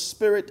fruit of the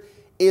Spirit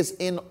is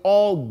in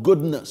all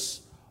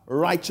goodness,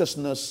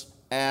 righteousness,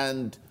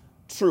 and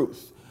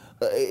truth.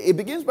 It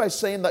begins by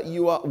saying that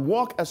you are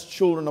walk as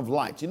children of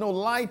light. You know,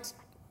 light,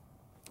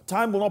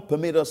 time will not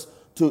permit us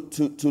to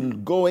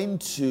go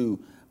into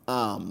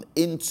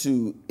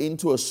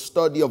a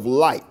study of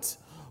light.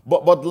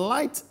 But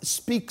light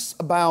speaks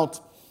about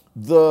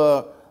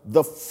the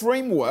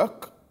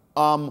framework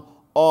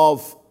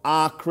of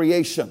our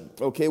creation.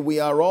 Okay, we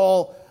are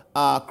all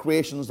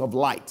creations of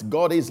light.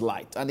 God is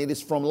light, and it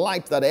is from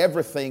light that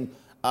everything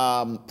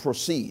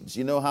proceeds.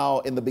 You know how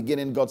in the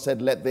beginning God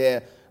said, let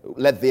there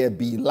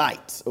be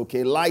light.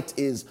 Okay, light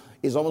is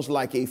almost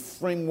like a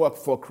framework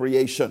for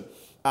creation.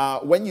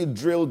 When you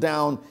drill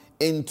down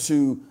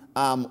into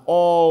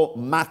all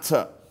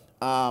matter,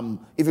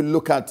 if you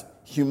look at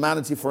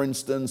humanity, for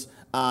instance,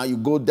 you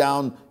go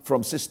down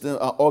from systems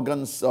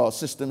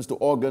to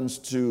organs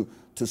to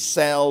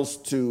cells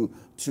to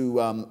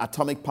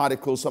atomic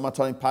particles,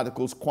 subatomic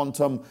particles,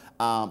 quantum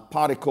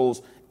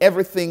particles.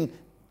 Everything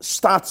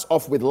starts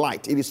off with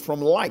light. It is from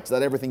light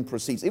that everything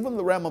proceeds. Even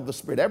the realm of the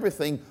Spirit,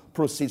 everything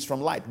proceeds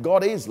from light.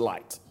 God is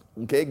light.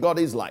 Okay, God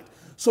is light.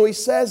 So he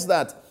says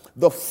that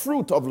the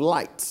fruit of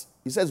light,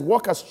 he says,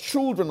 walk as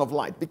children of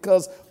light,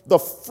 because the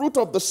fruit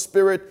of the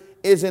Spirit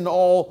is in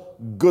all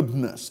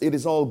goodness. It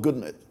is all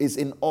goodness. Is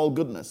in all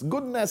goodness.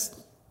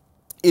 Goodness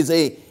is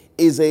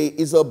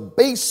a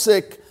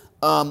basic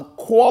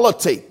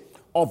quality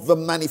of the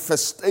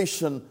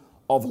manifestation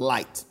of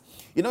light.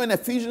 You know, in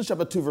Ephesians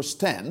chapter 2, verse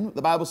 10,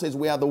 the Bible says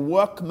we are the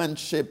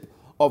workmanship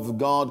of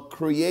God,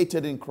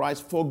 created in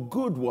Christ for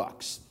good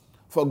works,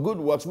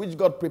 which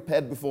God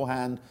prepared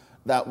beforehand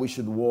that we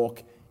should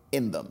walk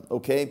in them.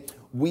 Okay,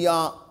 we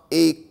are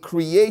a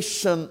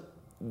creation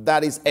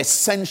that is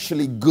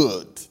essentially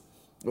good.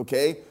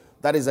 Okay,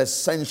 that is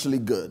essentially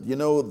good. You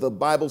know, the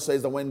Bible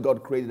says that when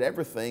God created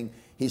everything,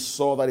 he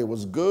saw that it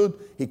was good.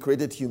 He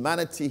created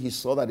humanity. He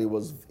saw that we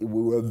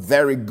were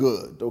very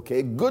good.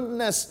 Okay,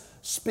 goodness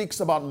speaks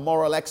about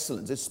moral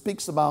excellence. It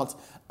speaks about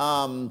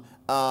a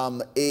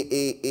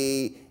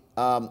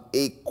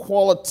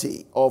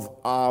quality of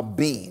our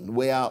being.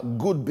 We are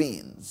good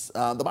beings.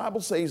 The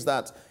Bible says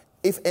that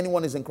if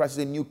anyone is in Christ, is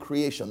a new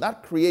creation.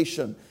 That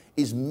creation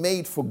is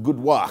made for good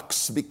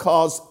works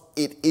because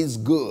it is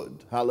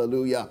good.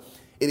 Hallelujah.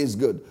 It is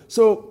good.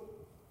 So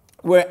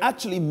we're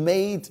actually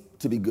made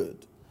to be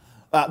good.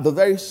 The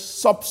very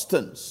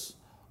substance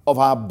of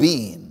our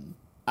being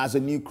as a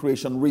new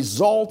creation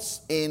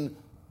results in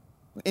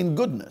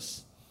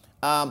goodness.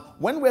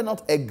 When we're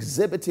not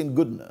exhibiting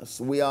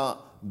goodness, we are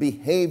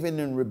behaving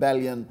in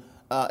rebellion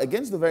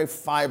against the very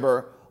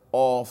fiber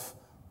of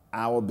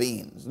our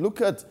beings. Look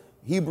at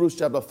Hebrews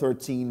chapter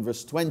 13,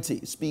 verse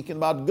 20, speaking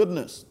about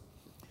goodness.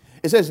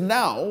 It says,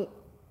 now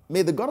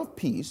may the God of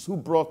peace, who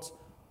brought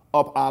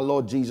up our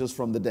Lord Jesus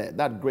from the dead,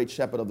 that great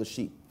shepherd of the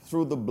sheep,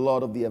 through the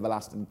blood of the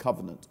everlasting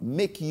covenant,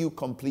 make you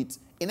complete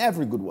in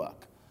every good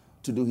work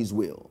to do his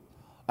will,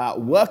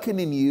 working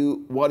in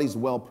you what is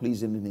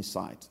well-pleasing in his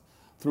sight,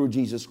 through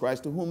Jesus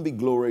Christ, to whom be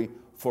glory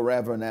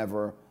forever and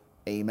ever.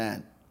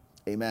 Amen.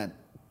 Amen.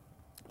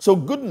 So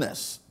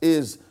goodness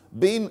is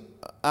being,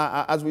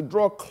 as we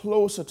draw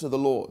closer to the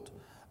Lord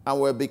and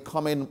we're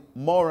becoming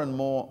more and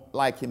more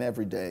like him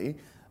every day,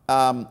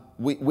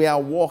 we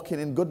are walking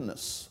in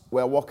goodness.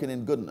 We are walking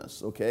in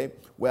goodness, okay?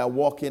 We are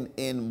walking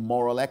in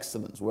moral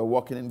excellence. We're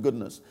walking in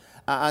goodness.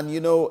 And you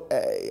know,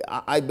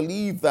 I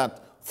believe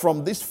that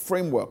from this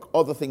framework,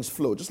 other things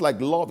flow. Just like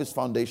love is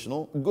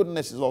foundational,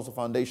 goodness is also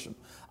foundation.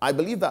 I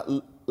believe that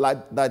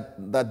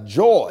that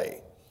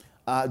joy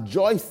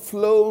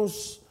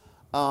flows,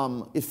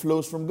 it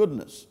flows from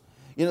goodness.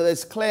 You know,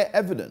 there's clear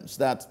evidence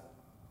that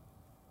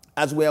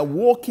as we are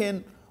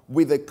walking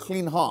with a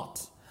clean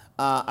heart,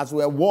 as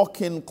we are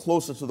walking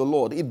closer to the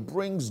Lord, it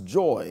brings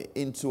joy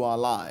into our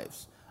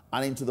lives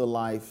and into the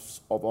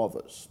lives of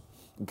others.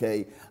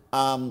 Okay?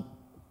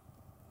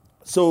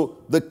 So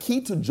the key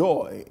to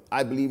joy,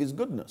 I believe, is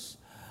goodness.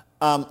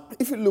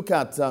 If you look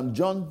at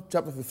John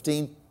chapter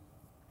 15,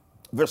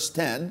 verse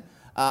 10,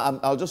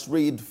 I'll just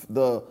read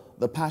the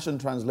Passion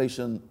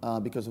Translation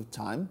because of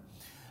time.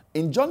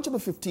 In John chapter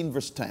 15,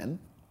 verse 10,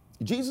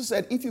 Jesus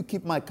said, if you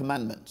keep my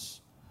commandments,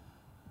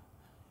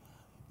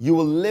 you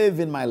will live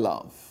in my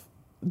love,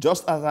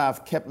 just as I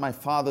have kept my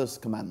Father's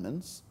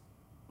commandments,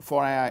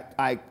 for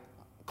I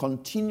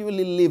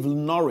continually live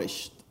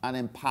nourished and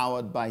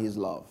empowered by his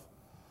love.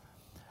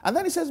 And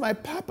then he says, my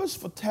purpose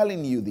for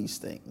telling you these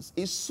things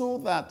is so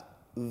that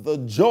the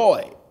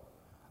joy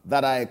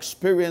that I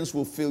experience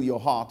will fill your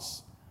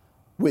hearts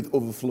with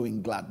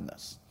overflowing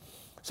gladness.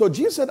 So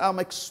Jesus said, I'm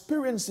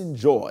experiencing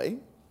joy,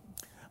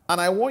 and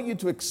I want you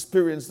to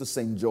experience the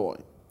same joy.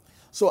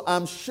 So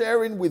I'm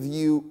sharing with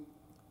you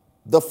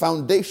the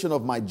foundation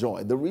of my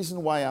joy, the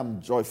reason why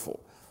I'm joyful.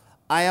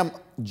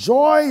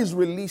 Joy is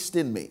released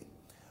in me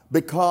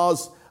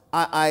because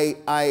I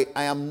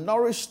am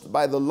nourished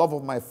by the love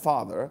of my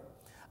Father,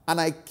 and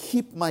I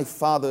keep my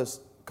Father's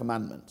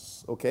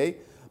commandments, okay?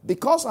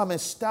 Because I'm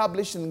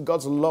established in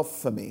God's love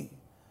for me,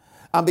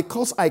 and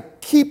because I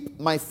keep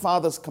my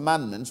Father's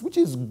commandments, which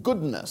is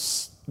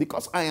goodness,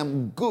 because I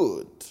am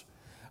good,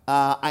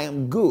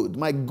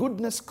 my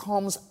goodness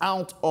comes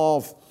out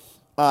of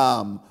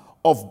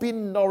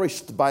being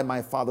nourished by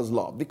my Father's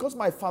love. Because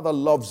my Father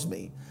loves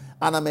me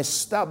and I'm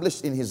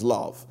established in his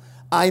love,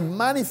 I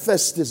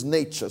manifest his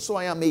nature. So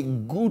I am a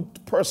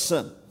good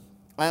person.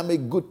 I am a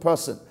good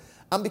person.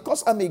 And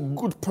because I'm a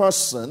good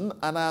person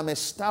and I am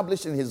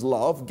established in his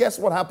love, guess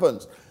what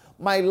happens?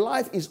 My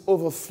life is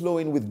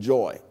overflowing with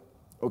joy.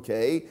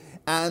 Okay?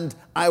 And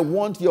I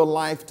want your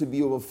life to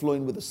be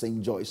overflowing with the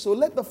same joy. So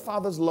let the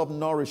Father's love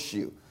nourish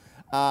you.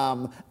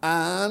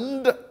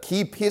 And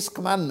keep his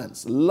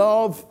commandments,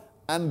 love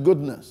and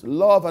goodness,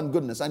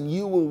 and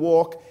you will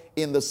walk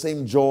in the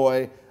same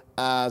joy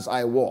as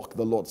I walk,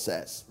 the Lord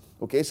says.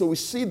 Okay, so we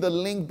see the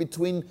link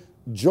between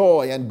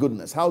joy and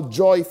goodness, how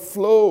joy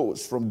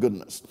flows from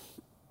goodness.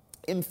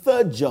 In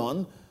 3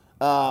 John,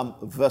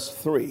 verse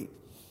 3,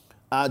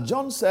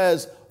 John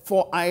says,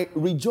 for I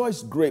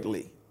rejoiced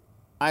greatly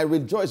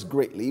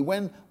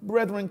when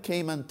brethren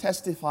came and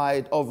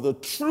testified of the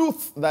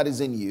truth that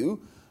is in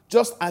you,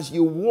 just as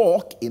you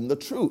walk in the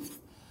truth.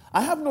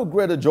 I have no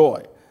greater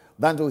joy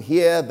than to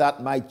hear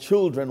that my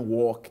children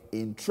walk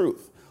in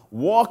truth.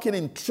 Walking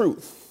in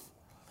truth,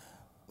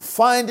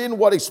 finding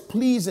what is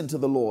pleasing to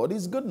the Lord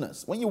is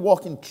goodness. When you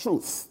walk in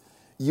truth,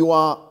 you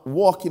are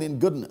walking in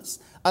goodness.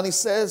 And he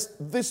says,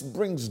 this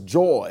brings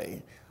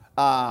joy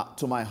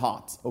to my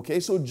heart. Okay,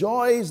 so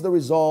joy is the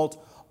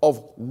result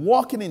of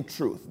walking in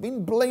truth,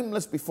 being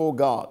blameless before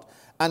God,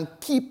 and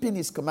keeping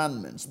his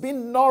commandments,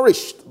 being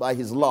nourished by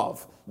his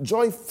love.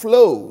 Joy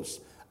flows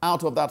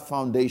out of that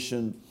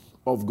foundation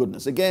of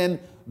goodness. Again,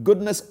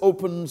 goodness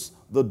opens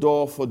the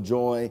door for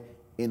joy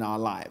in our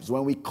lives.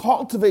 When we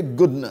cultivate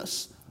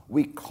goodness,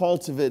 we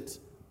cultivate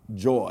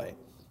joy.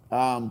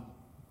 And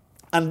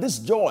this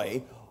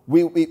joy,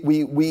 we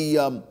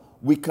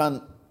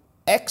can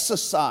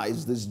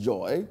exercise this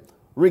joy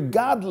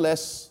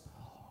regardless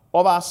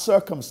of our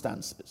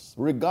circumstances,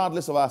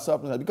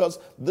 because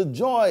the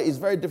joy is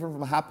very different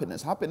from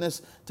happiness.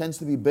 Happiness tends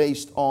to be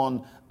based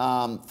on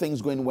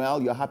things going well.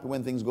 You're happy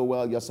when things go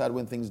well. You're sad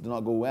when things do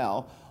not go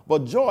well.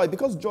 But joy,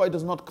 because joy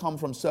does not come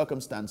from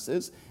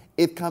circumstances,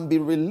 it can be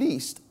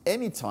released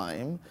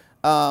anytime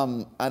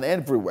and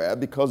everywhere,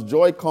 because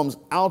joy comes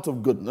out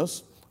of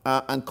goodness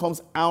and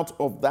comes out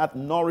of that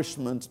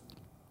nourishment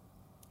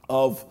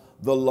of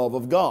the love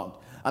of God.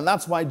 And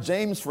that's why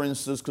James, for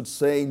instance, could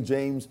say in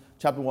James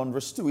chapter 1,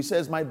 verse 2, he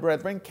says, my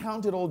brethren,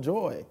 count it all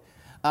joy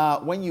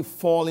when you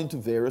fall into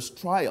various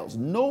trials,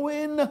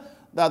 knowing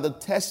that the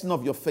testing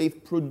of your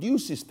faith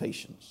produces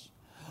patience.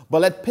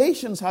 But let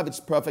patience have its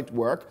perfect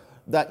work,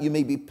 that you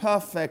may be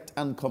perfect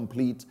and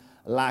complete,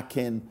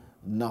 lacking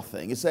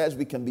nothing. It says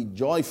we can be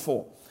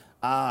joyful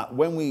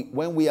when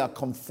we are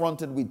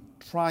confronted with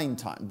trying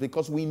times,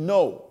 because we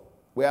know.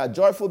 We are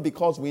joyful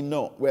because we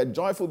know. We're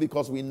joyful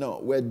because we know.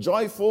 We're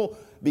joyful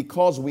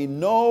because we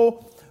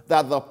know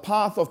that the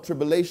path of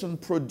tribulation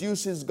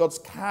produces God's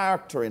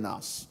character in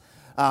us.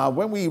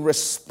 When we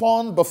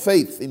respond by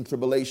faith in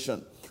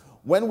tribulation,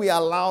 when we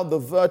allow the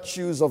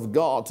virtues of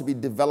God to be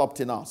developed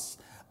in us,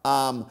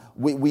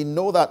 we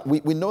know that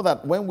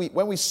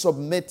when we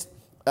submit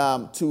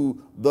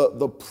to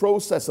the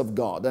process of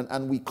God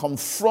and we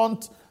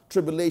confront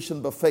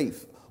tribulation by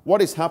faith, what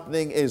is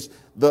happening is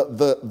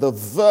the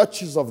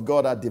virtues of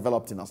God are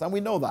developed in us. And we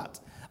know that.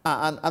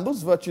 And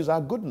those virtues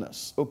are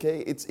goodness, okay?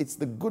 It's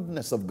the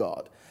goodness of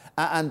God.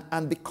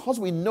 And because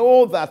we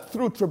know that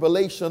through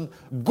tribulation,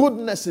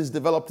 goodness is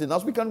developed in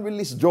us, we can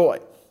release joy,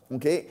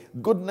 okay?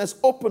 Goodness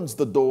opens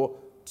the door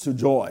to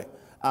joy.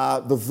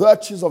 The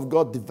virtues of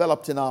God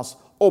developed in us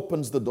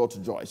opens the door to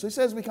joy. So he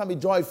says we can be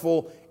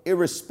joyful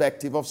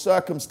irrespective of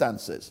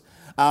circumstances.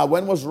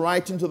 When was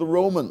writing to the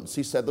Romans,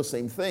 he said the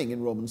same thing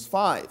in Romans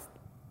 5.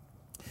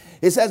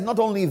 He says not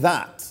only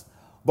that,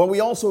 but we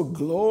also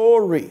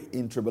glory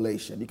in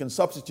tribulation. You can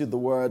substitute the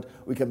word,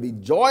 we can be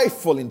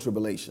joyful in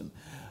tribulation.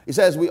 He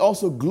says we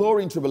also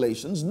glory in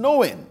tribulations,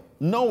 knowing.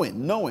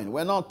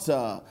 We're not,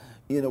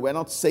 we're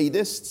not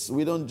sadists.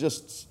 We don't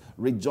just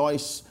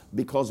rejoice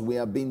because we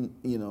have been,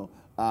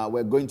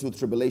 we're going through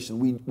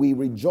tribulation. We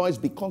rejoice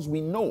because we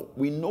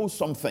know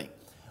something.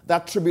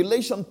 That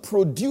tribulation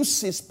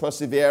produces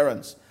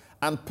perseverance,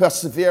 and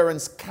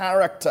perseverance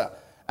character,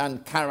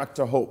 and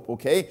character hope,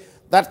 okay?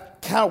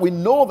 We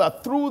know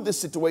that through this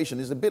situation,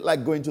 it's a bit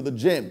like going to the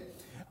gym.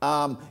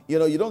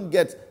 You don't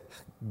get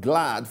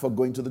glad for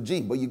going to the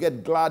gym, but you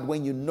get glad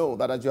when you know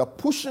that as you're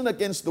pushing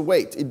against the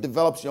weight, it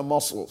develops your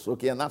muscles,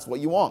 okay? And that's what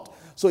you want.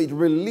 So it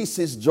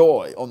releases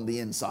joy on the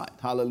inside.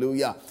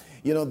 Hallelujah.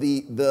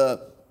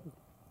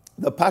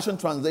 The Passion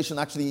Translation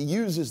actually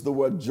uses the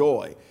word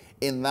joy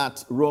in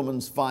that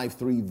Romans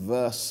 5:3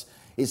 verse.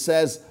 It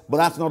says, but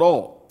that's not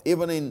all.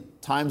 Even in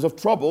times of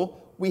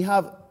trouble, we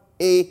have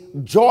a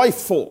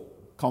joyful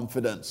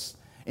confidence.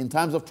 In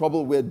times of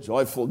trouble, we're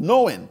joyful,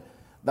 knowing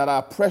that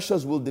our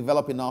pressures will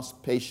develop in us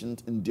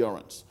patient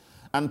endurance.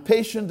 And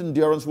patient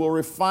endurance will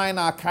refine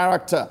our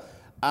character.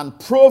 And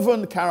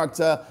proven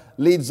character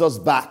leads us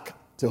back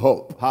to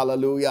hope.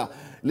 Hallelujah.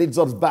 Leads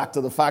us back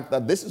to the fact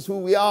that this is who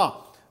we are.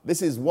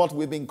 This is what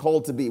we've been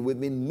called to be. We've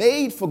been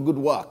made for good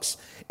works.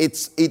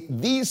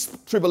 These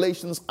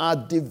tribulations are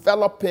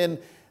developing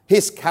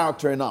his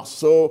character in us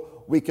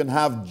so we can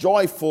have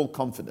joyful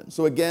confidence.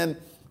 So again,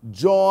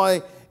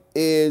 joy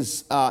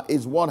is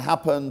what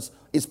happens,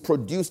 is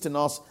produced in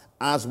us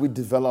as we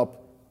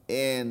develop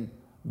in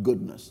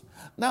goodness.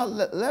 Now,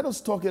 let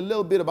us talk a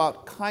little bit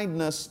about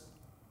kindness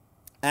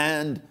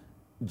and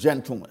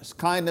gentleness.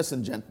 Kindness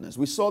and gentleness.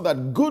 We saw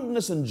that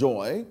goodness and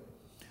joy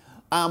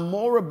are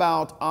more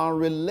about our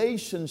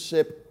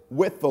relationship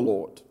with the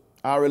Lord.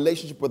 Our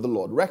relationship with the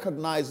Lord.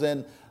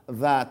 Recognizing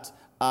that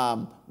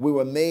we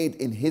were made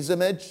in his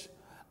image,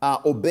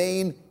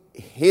 obeying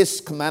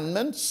his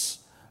commandments,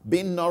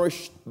 being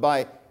nourished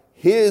by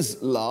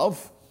his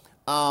love,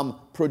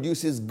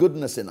 produces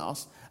goodness in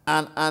us.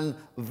 And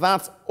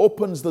that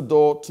opens the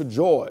door to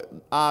joy.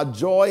 Our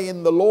joy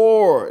in the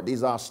Lord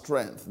is our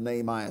strength,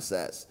 Nehemiah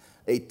says.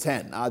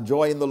 8:10. Our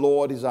joy in the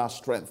Lord is our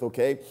strength,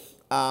 okay?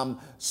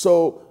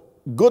 So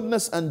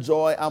goodness and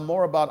joy are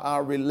more about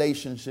our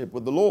relationship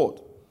with the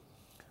Lord.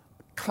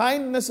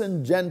 Kindness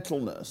and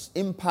gentleness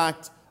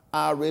impact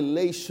our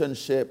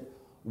relationship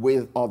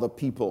with other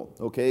people,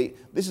 okay?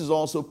 This is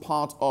also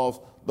part of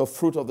the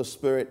fruit of the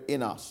Spirit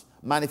in us,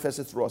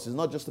 manifested through us. It's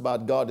not just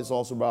about God, it's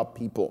also about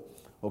people,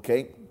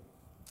 okay?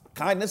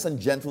 Kindness and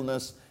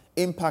gentleness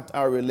impact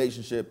our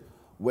relationship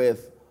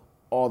with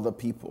other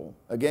people.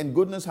 Again,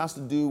 goodness has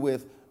to do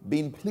with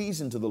being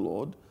pleasing to the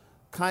Lord.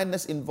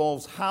 Kindness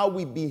involves how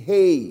we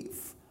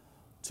behave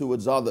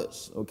towards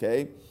others,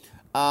 okay?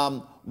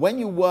 When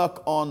you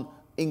work on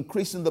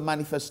increasing the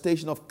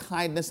manifestation of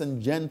kindness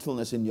and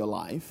gentleness in your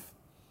life,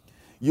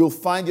 you'll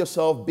find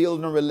yourself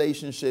building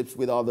relationships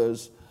with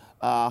others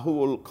who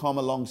will come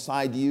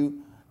alongside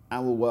you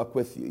and will work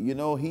with you. You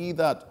know, he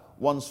that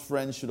wants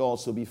friends should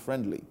also be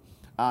friendly.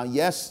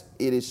 Yes,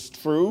 it is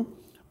true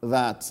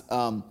that,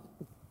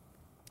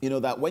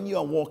 that when you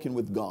are walking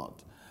with God,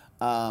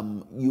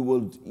 we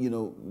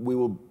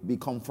will be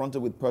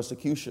confronted with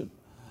persecution.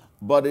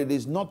 But it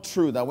is not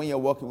true that when you're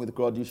working with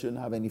God, you shouldn't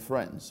have any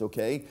friends,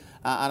 okay?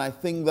 And I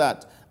think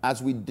that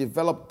as we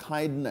develop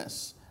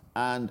kindness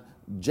and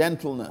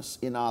gentleness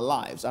in our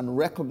lives and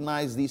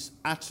recognize these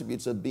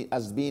attributes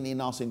as being in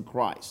us in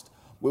Christ,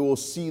 we will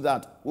see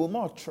that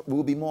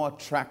we'll be more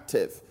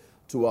attractive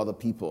to other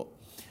people.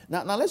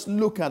 Now let's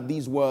look at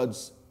these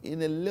words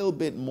in a little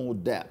bit more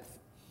depth.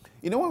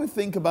 You know, when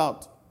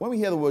we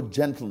hear the word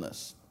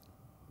gentleness,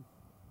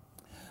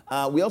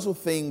 we also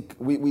think,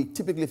 we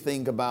typically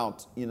think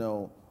about,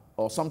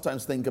 or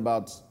sometimes think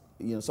about,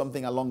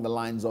 something along the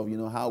lines of,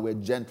 how we're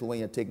gentle when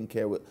you're taking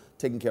care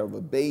of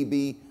a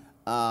baby,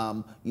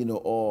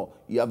 or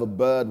you have a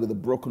bird with a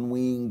broken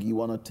wing, you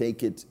want to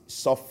take it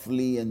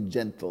softly and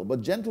gentle.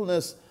 But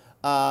gentleness,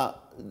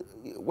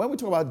 when we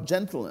talk about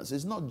gentleness,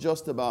 it's not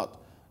just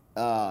about,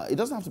 it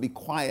doesn't have to be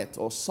quiet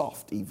or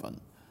soft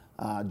even,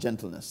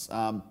 gentleness.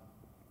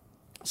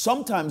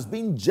 Sometimes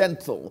being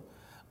gentle,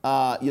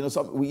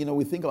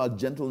 we think about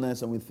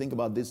gentleness and we think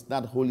about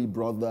that holy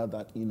brother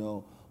that,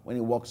 when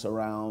he walks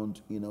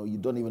around, you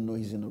don't even know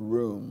he's in a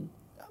room.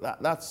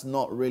 That's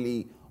not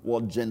really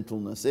what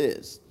gentleness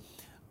is.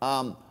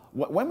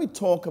 When we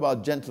talk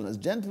about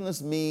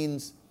gentleness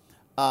means,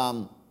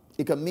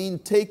 it can mean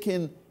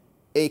taking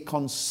a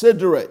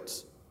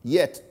considerate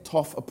yet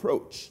tough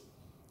approach,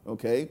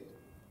 okay?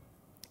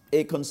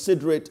 A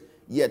considerate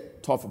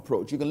yet tough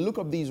approach. You can look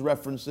up these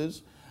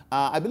references.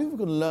 I believe we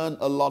can learn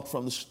a lot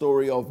from the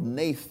story of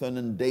Nathan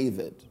and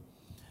David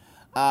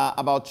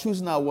about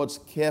choosing our words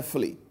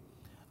carefully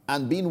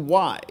and being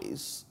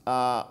wise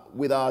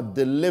with our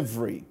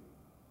delivery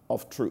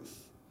of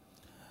truth.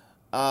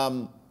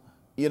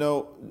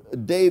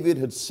 David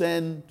had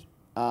sinned.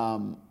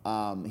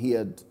 He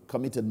had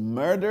committed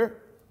murder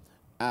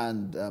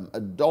and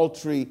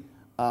adultery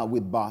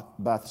with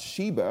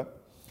Bathsheba.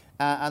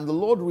 And the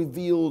Lord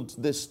revealed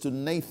this to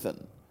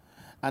Nathan.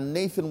 And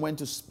Nathan went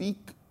to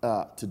speak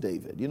to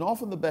David.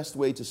 Often the best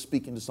way to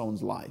speak into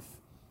someone's life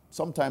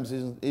sometimes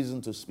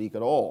isn't to speak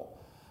at all,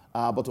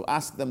 but to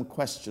ask them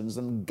questions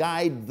and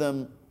guide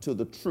them to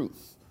the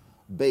truth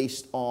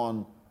based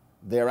on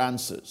their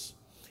answers.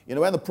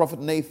 When the prophet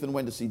Nathan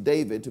went to see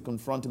David to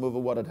confront him over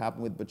what had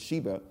happened with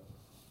Bathsheba,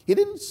 he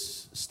didn't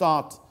just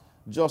start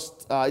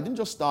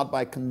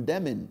by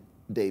condemning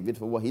David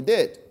for what he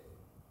did.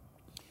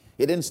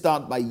 He didn't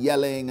start by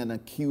yelling and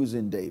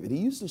accusing David. He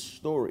used a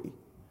story.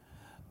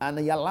 And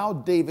he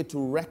allowed David to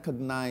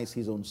recognize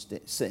his own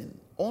sin.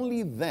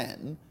 Only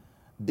then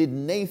did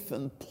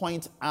Nathan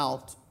point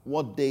out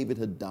what David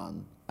had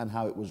done and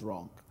how it was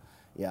wrong.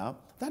 Yeah,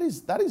 that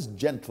is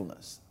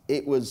gentleness.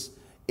 It was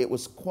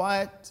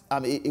quiet. I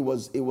mean, it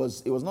was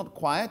not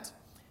quiet.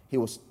 He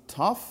was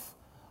tough,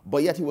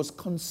 but yet he was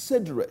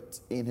considerate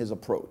in his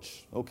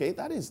approach. Okay,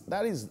 that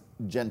is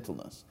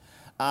gentleness.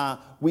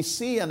 We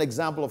see an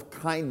example of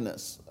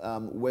kindness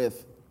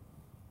with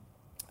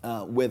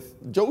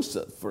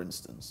Joseph, for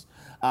instance,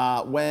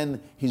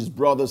 when his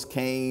brothers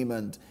came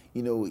and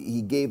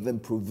he gave them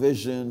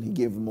provision, he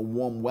gave them a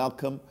warm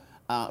welcome.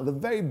 The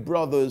very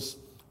brothers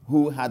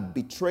who had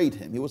betrayed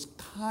him, he was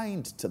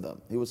kind to them.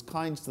 He was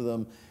kind to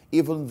them,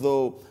 even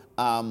though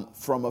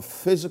from a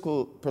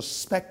physical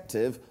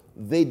perspective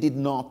they did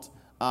not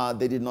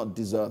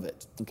deserve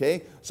it.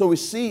 Okay, so we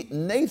see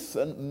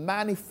Nathan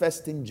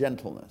manifesting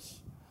gentleness.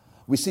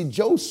 We see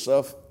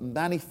Joseph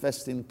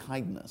manifesting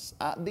kindness.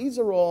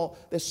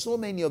 There's so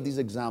many of these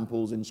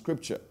examples in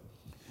Scripture.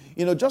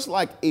 Just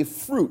like a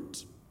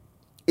fruit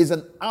is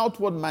an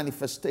outward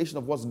manifestation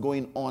of what's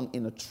going on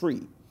in a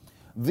tree.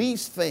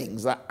 These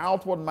things are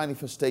outward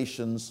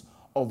manifestations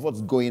of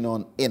what's going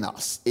on in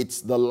us.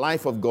 It's the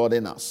life of God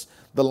in us.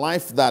 The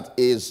life that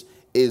is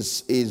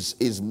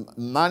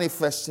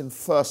manifesting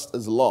first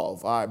as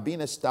love,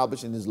 being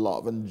established in his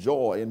love and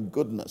joy and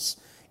goodness.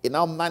 It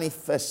now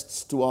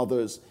manifests to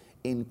others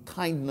in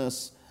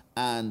kindness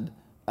and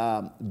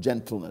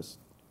gentleness.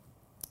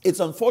 It's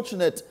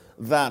unfortunate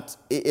that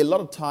a lot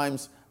of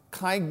times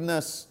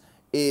kindness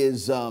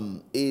is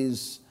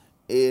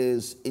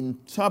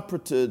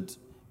interpreted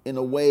in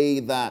a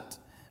way that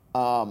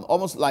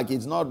almost like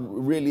it's not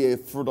really a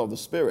fruit of the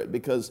Spirit,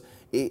 because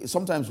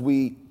sometimes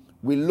we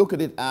look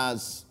at it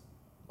as,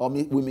 or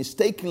we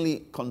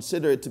mistakenly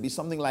consider it to be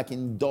something like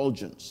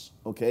indulgence,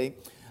 okay?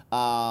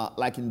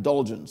 Like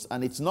indulgence,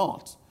 and it's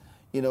not.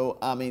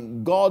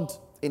 God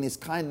in his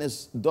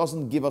kindness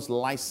doesn't give us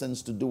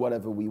license to do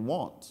whatever we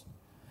want.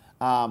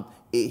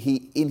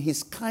 In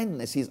his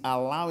kindness, he's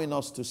allowing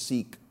us to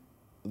seek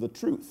the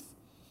truth.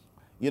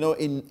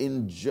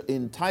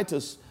 In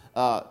Titus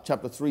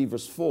chapter 3,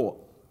 verse 4,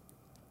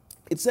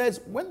 it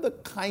says, when the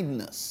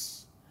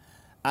kindness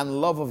and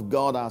love of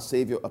God our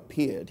Savior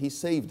appeared, he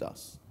saved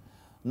us,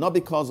 not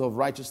because of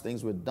righteous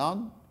things we've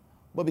done,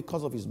 but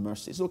because of his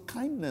mercy. So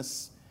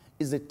kindness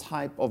is a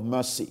type of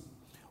mercy.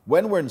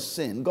 When we're in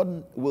sin,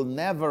 God will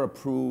never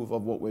approve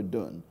of what we're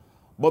doing.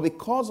 But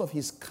because of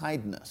his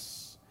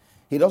kindness,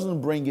 he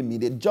doesn't bring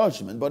immediate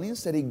judgment, but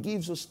instead he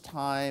gives us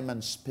time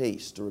and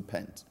space to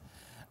repent.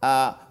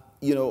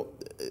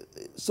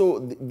 So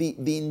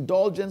the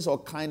indulgence or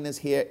kindness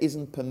here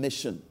isn't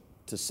permission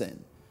to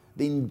sin.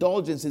 The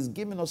indulgence is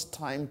giving us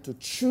time to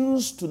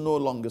choose to no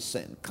longer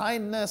sin.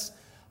 Kindness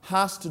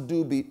has to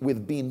do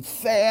with being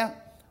fair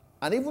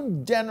and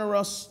even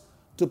generous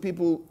to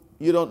people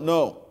you don't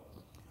know.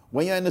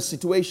 When you're in a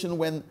situation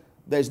when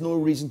there's no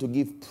reason to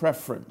give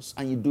preference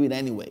and you do it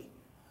anyway,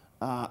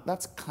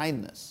 that's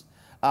kindness.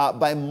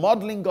 By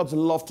modeling God's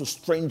love to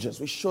strangers,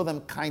 we show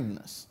them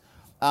kindness.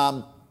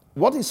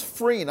 What is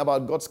freeing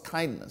about God's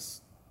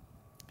kindness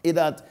is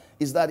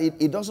that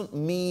it doesn't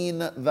mean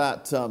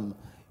that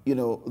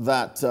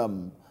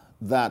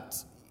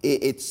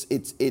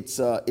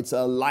it's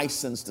a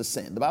license to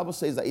sin. The Bible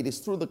says that it is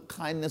through the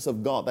kindness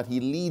of God that he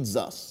leads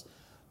us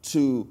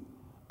to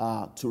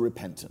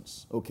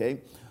repentance. Okay,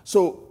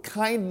 so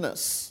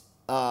kindness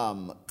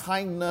and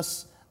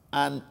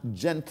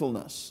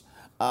gentleness.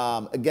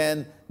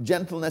 Again,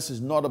 gentleness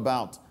is not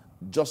about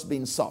just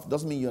being soft.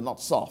 Doesn't mean you're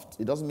not soft.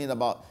 It doesn't mean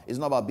it's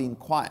not about being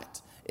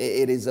quiet.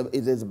 It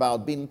is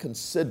about being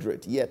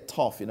considerate yet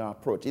tough in our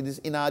approach. It is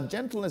in our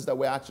gentleness that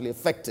we're actually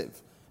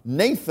effective.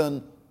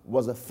 Nathan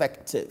was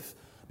effective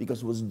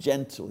because he was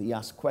gentle. He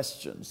asked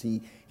questions.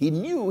 He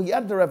knew, he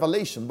had the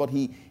revelation, but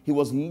he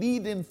was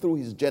leading through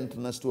his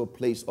gentleness to a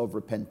place of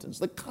repentance.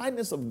 The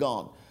kindness of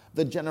God,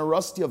 the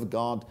generosity of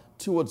God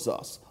towards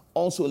us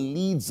also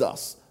leads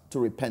us to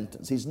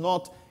repentance. He's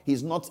not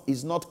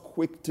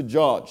quick to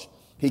judge.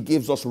 He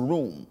gives us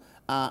room,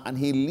 and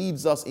he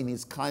leads us in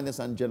his kindness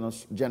and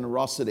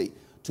generosity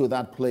to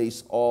that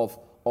place of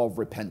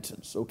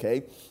repentance.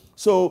 Okay,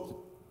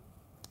 so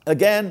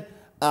again,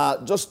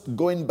 just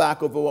going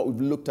back over what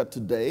we've looked at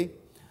today,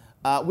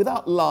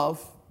 without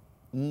love,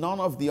 none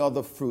of the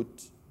other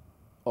fruit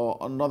or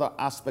another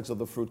aspects of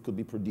the fruit could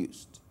be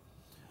produced.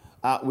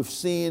 We've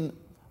seen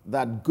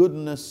that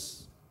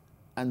goodness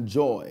and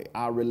joy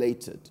are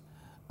related.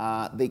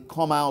 They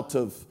come out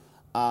of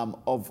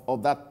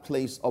that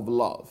place of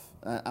love,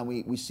 and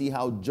we see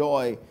how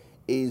joy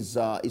is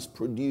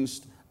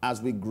produced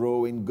as we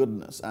grow in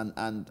goodness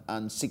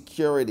and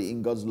security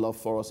in God's love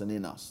for us and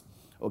in us.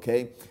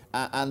 Okay,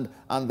 and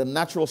the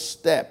natural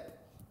step,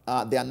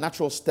 there are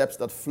natural steps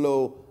that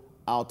flow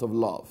out of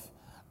love.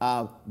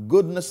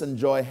 Goodness and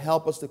joy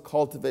help us to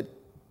cultivate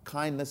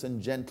kindness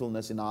and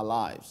gentleness in our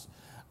lives.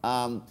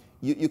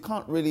 You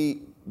can't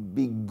really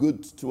be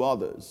good to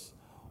others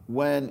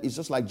when it's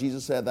just like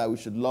Jesus said that we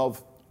should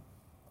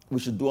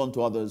do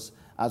unto others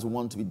as we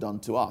want to be done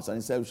to us. And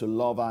he said we should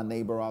love our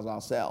neighbor as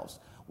ourselves.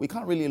 We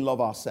can't really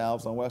love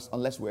ourselves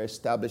unless we're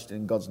established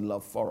in God's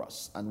love for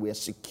us and we're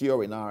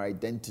secure in our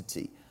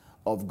identity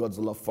of God's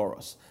love for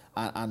us,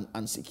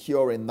 and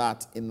secure in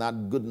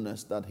that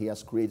goodness that He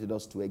has created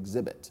us to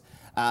exhibit.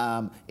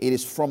 It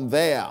is from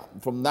there,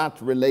 from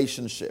that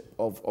relationship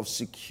of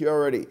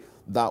security,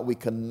 that we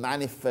can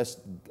manifest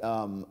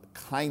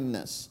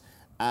kindness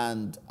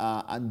and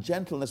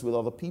gentleness with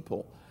other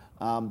people,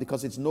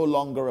 because it's no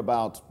longer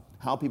about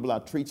how people are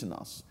treating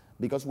us,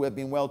 because we have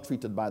been well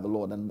treated by the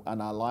Lord, and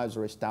our lives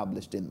are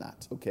established in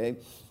that, okay?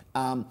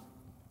 And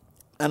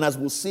as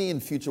we'll see in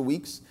future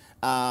weeks,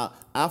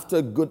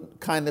 after good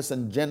kindness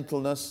and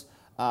gentleness,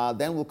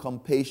 then will come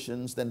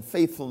patience, then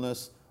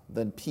faithfulness,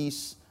 then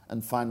peace,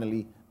 and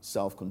finally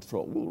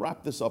self-control. We'll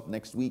wrap this up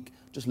next week,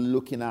 just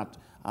looking at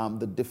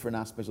the different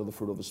aspects of the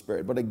fruit of the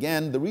Spirit. But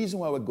again, the reason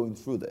why we're going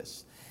through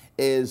this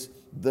is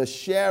the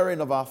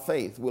sharing of our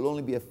faith will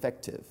only be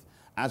effective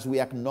as we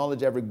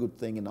acknowledge every good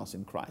thing in us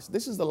in Christ.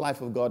 This is the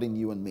life of God in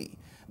you and me.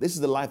 This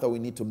is the life that we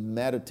need to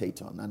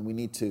meditate on, and we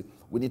need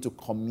to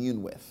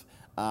commune with.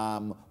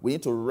 We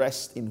need to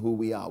rest in who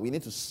we are. We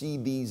need to see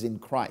these in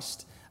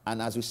Christ.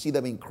 And as we see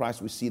them in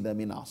Christ, we see them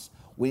in us.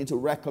 We need to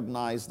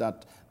recognize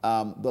that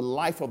the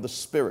life of the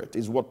Spirit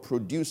is what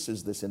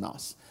produces this in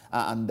us.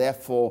 And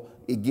therefore,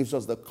 it gives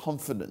us the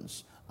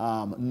confidence,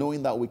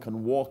 knowing that we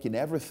can walk in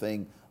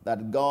everything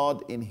that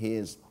God, in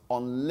His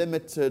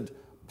unlimited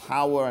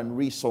power and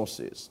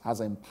resources, has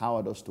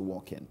empowered us to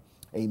walk in.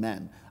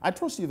 Amen. I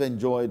trust you've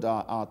enjoyed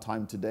our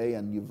time today,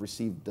 and you've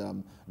received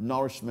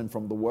nourishment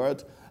from the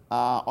Word.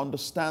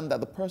 Understand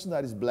that the person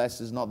that is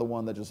blessed is not the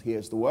one that just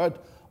hears the Word,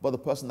 but the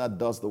person that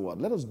does the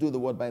Word. Let us do the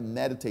Word by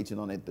meditating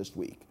on it this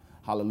week.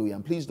 Hallelujah.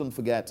 And please don't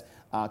forget,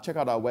 check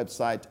out our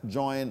website,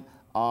 join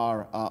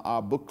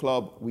our book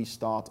club. We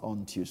start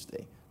on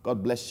Tuesday.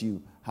 God bless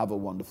you. Have a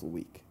wonderful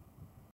week.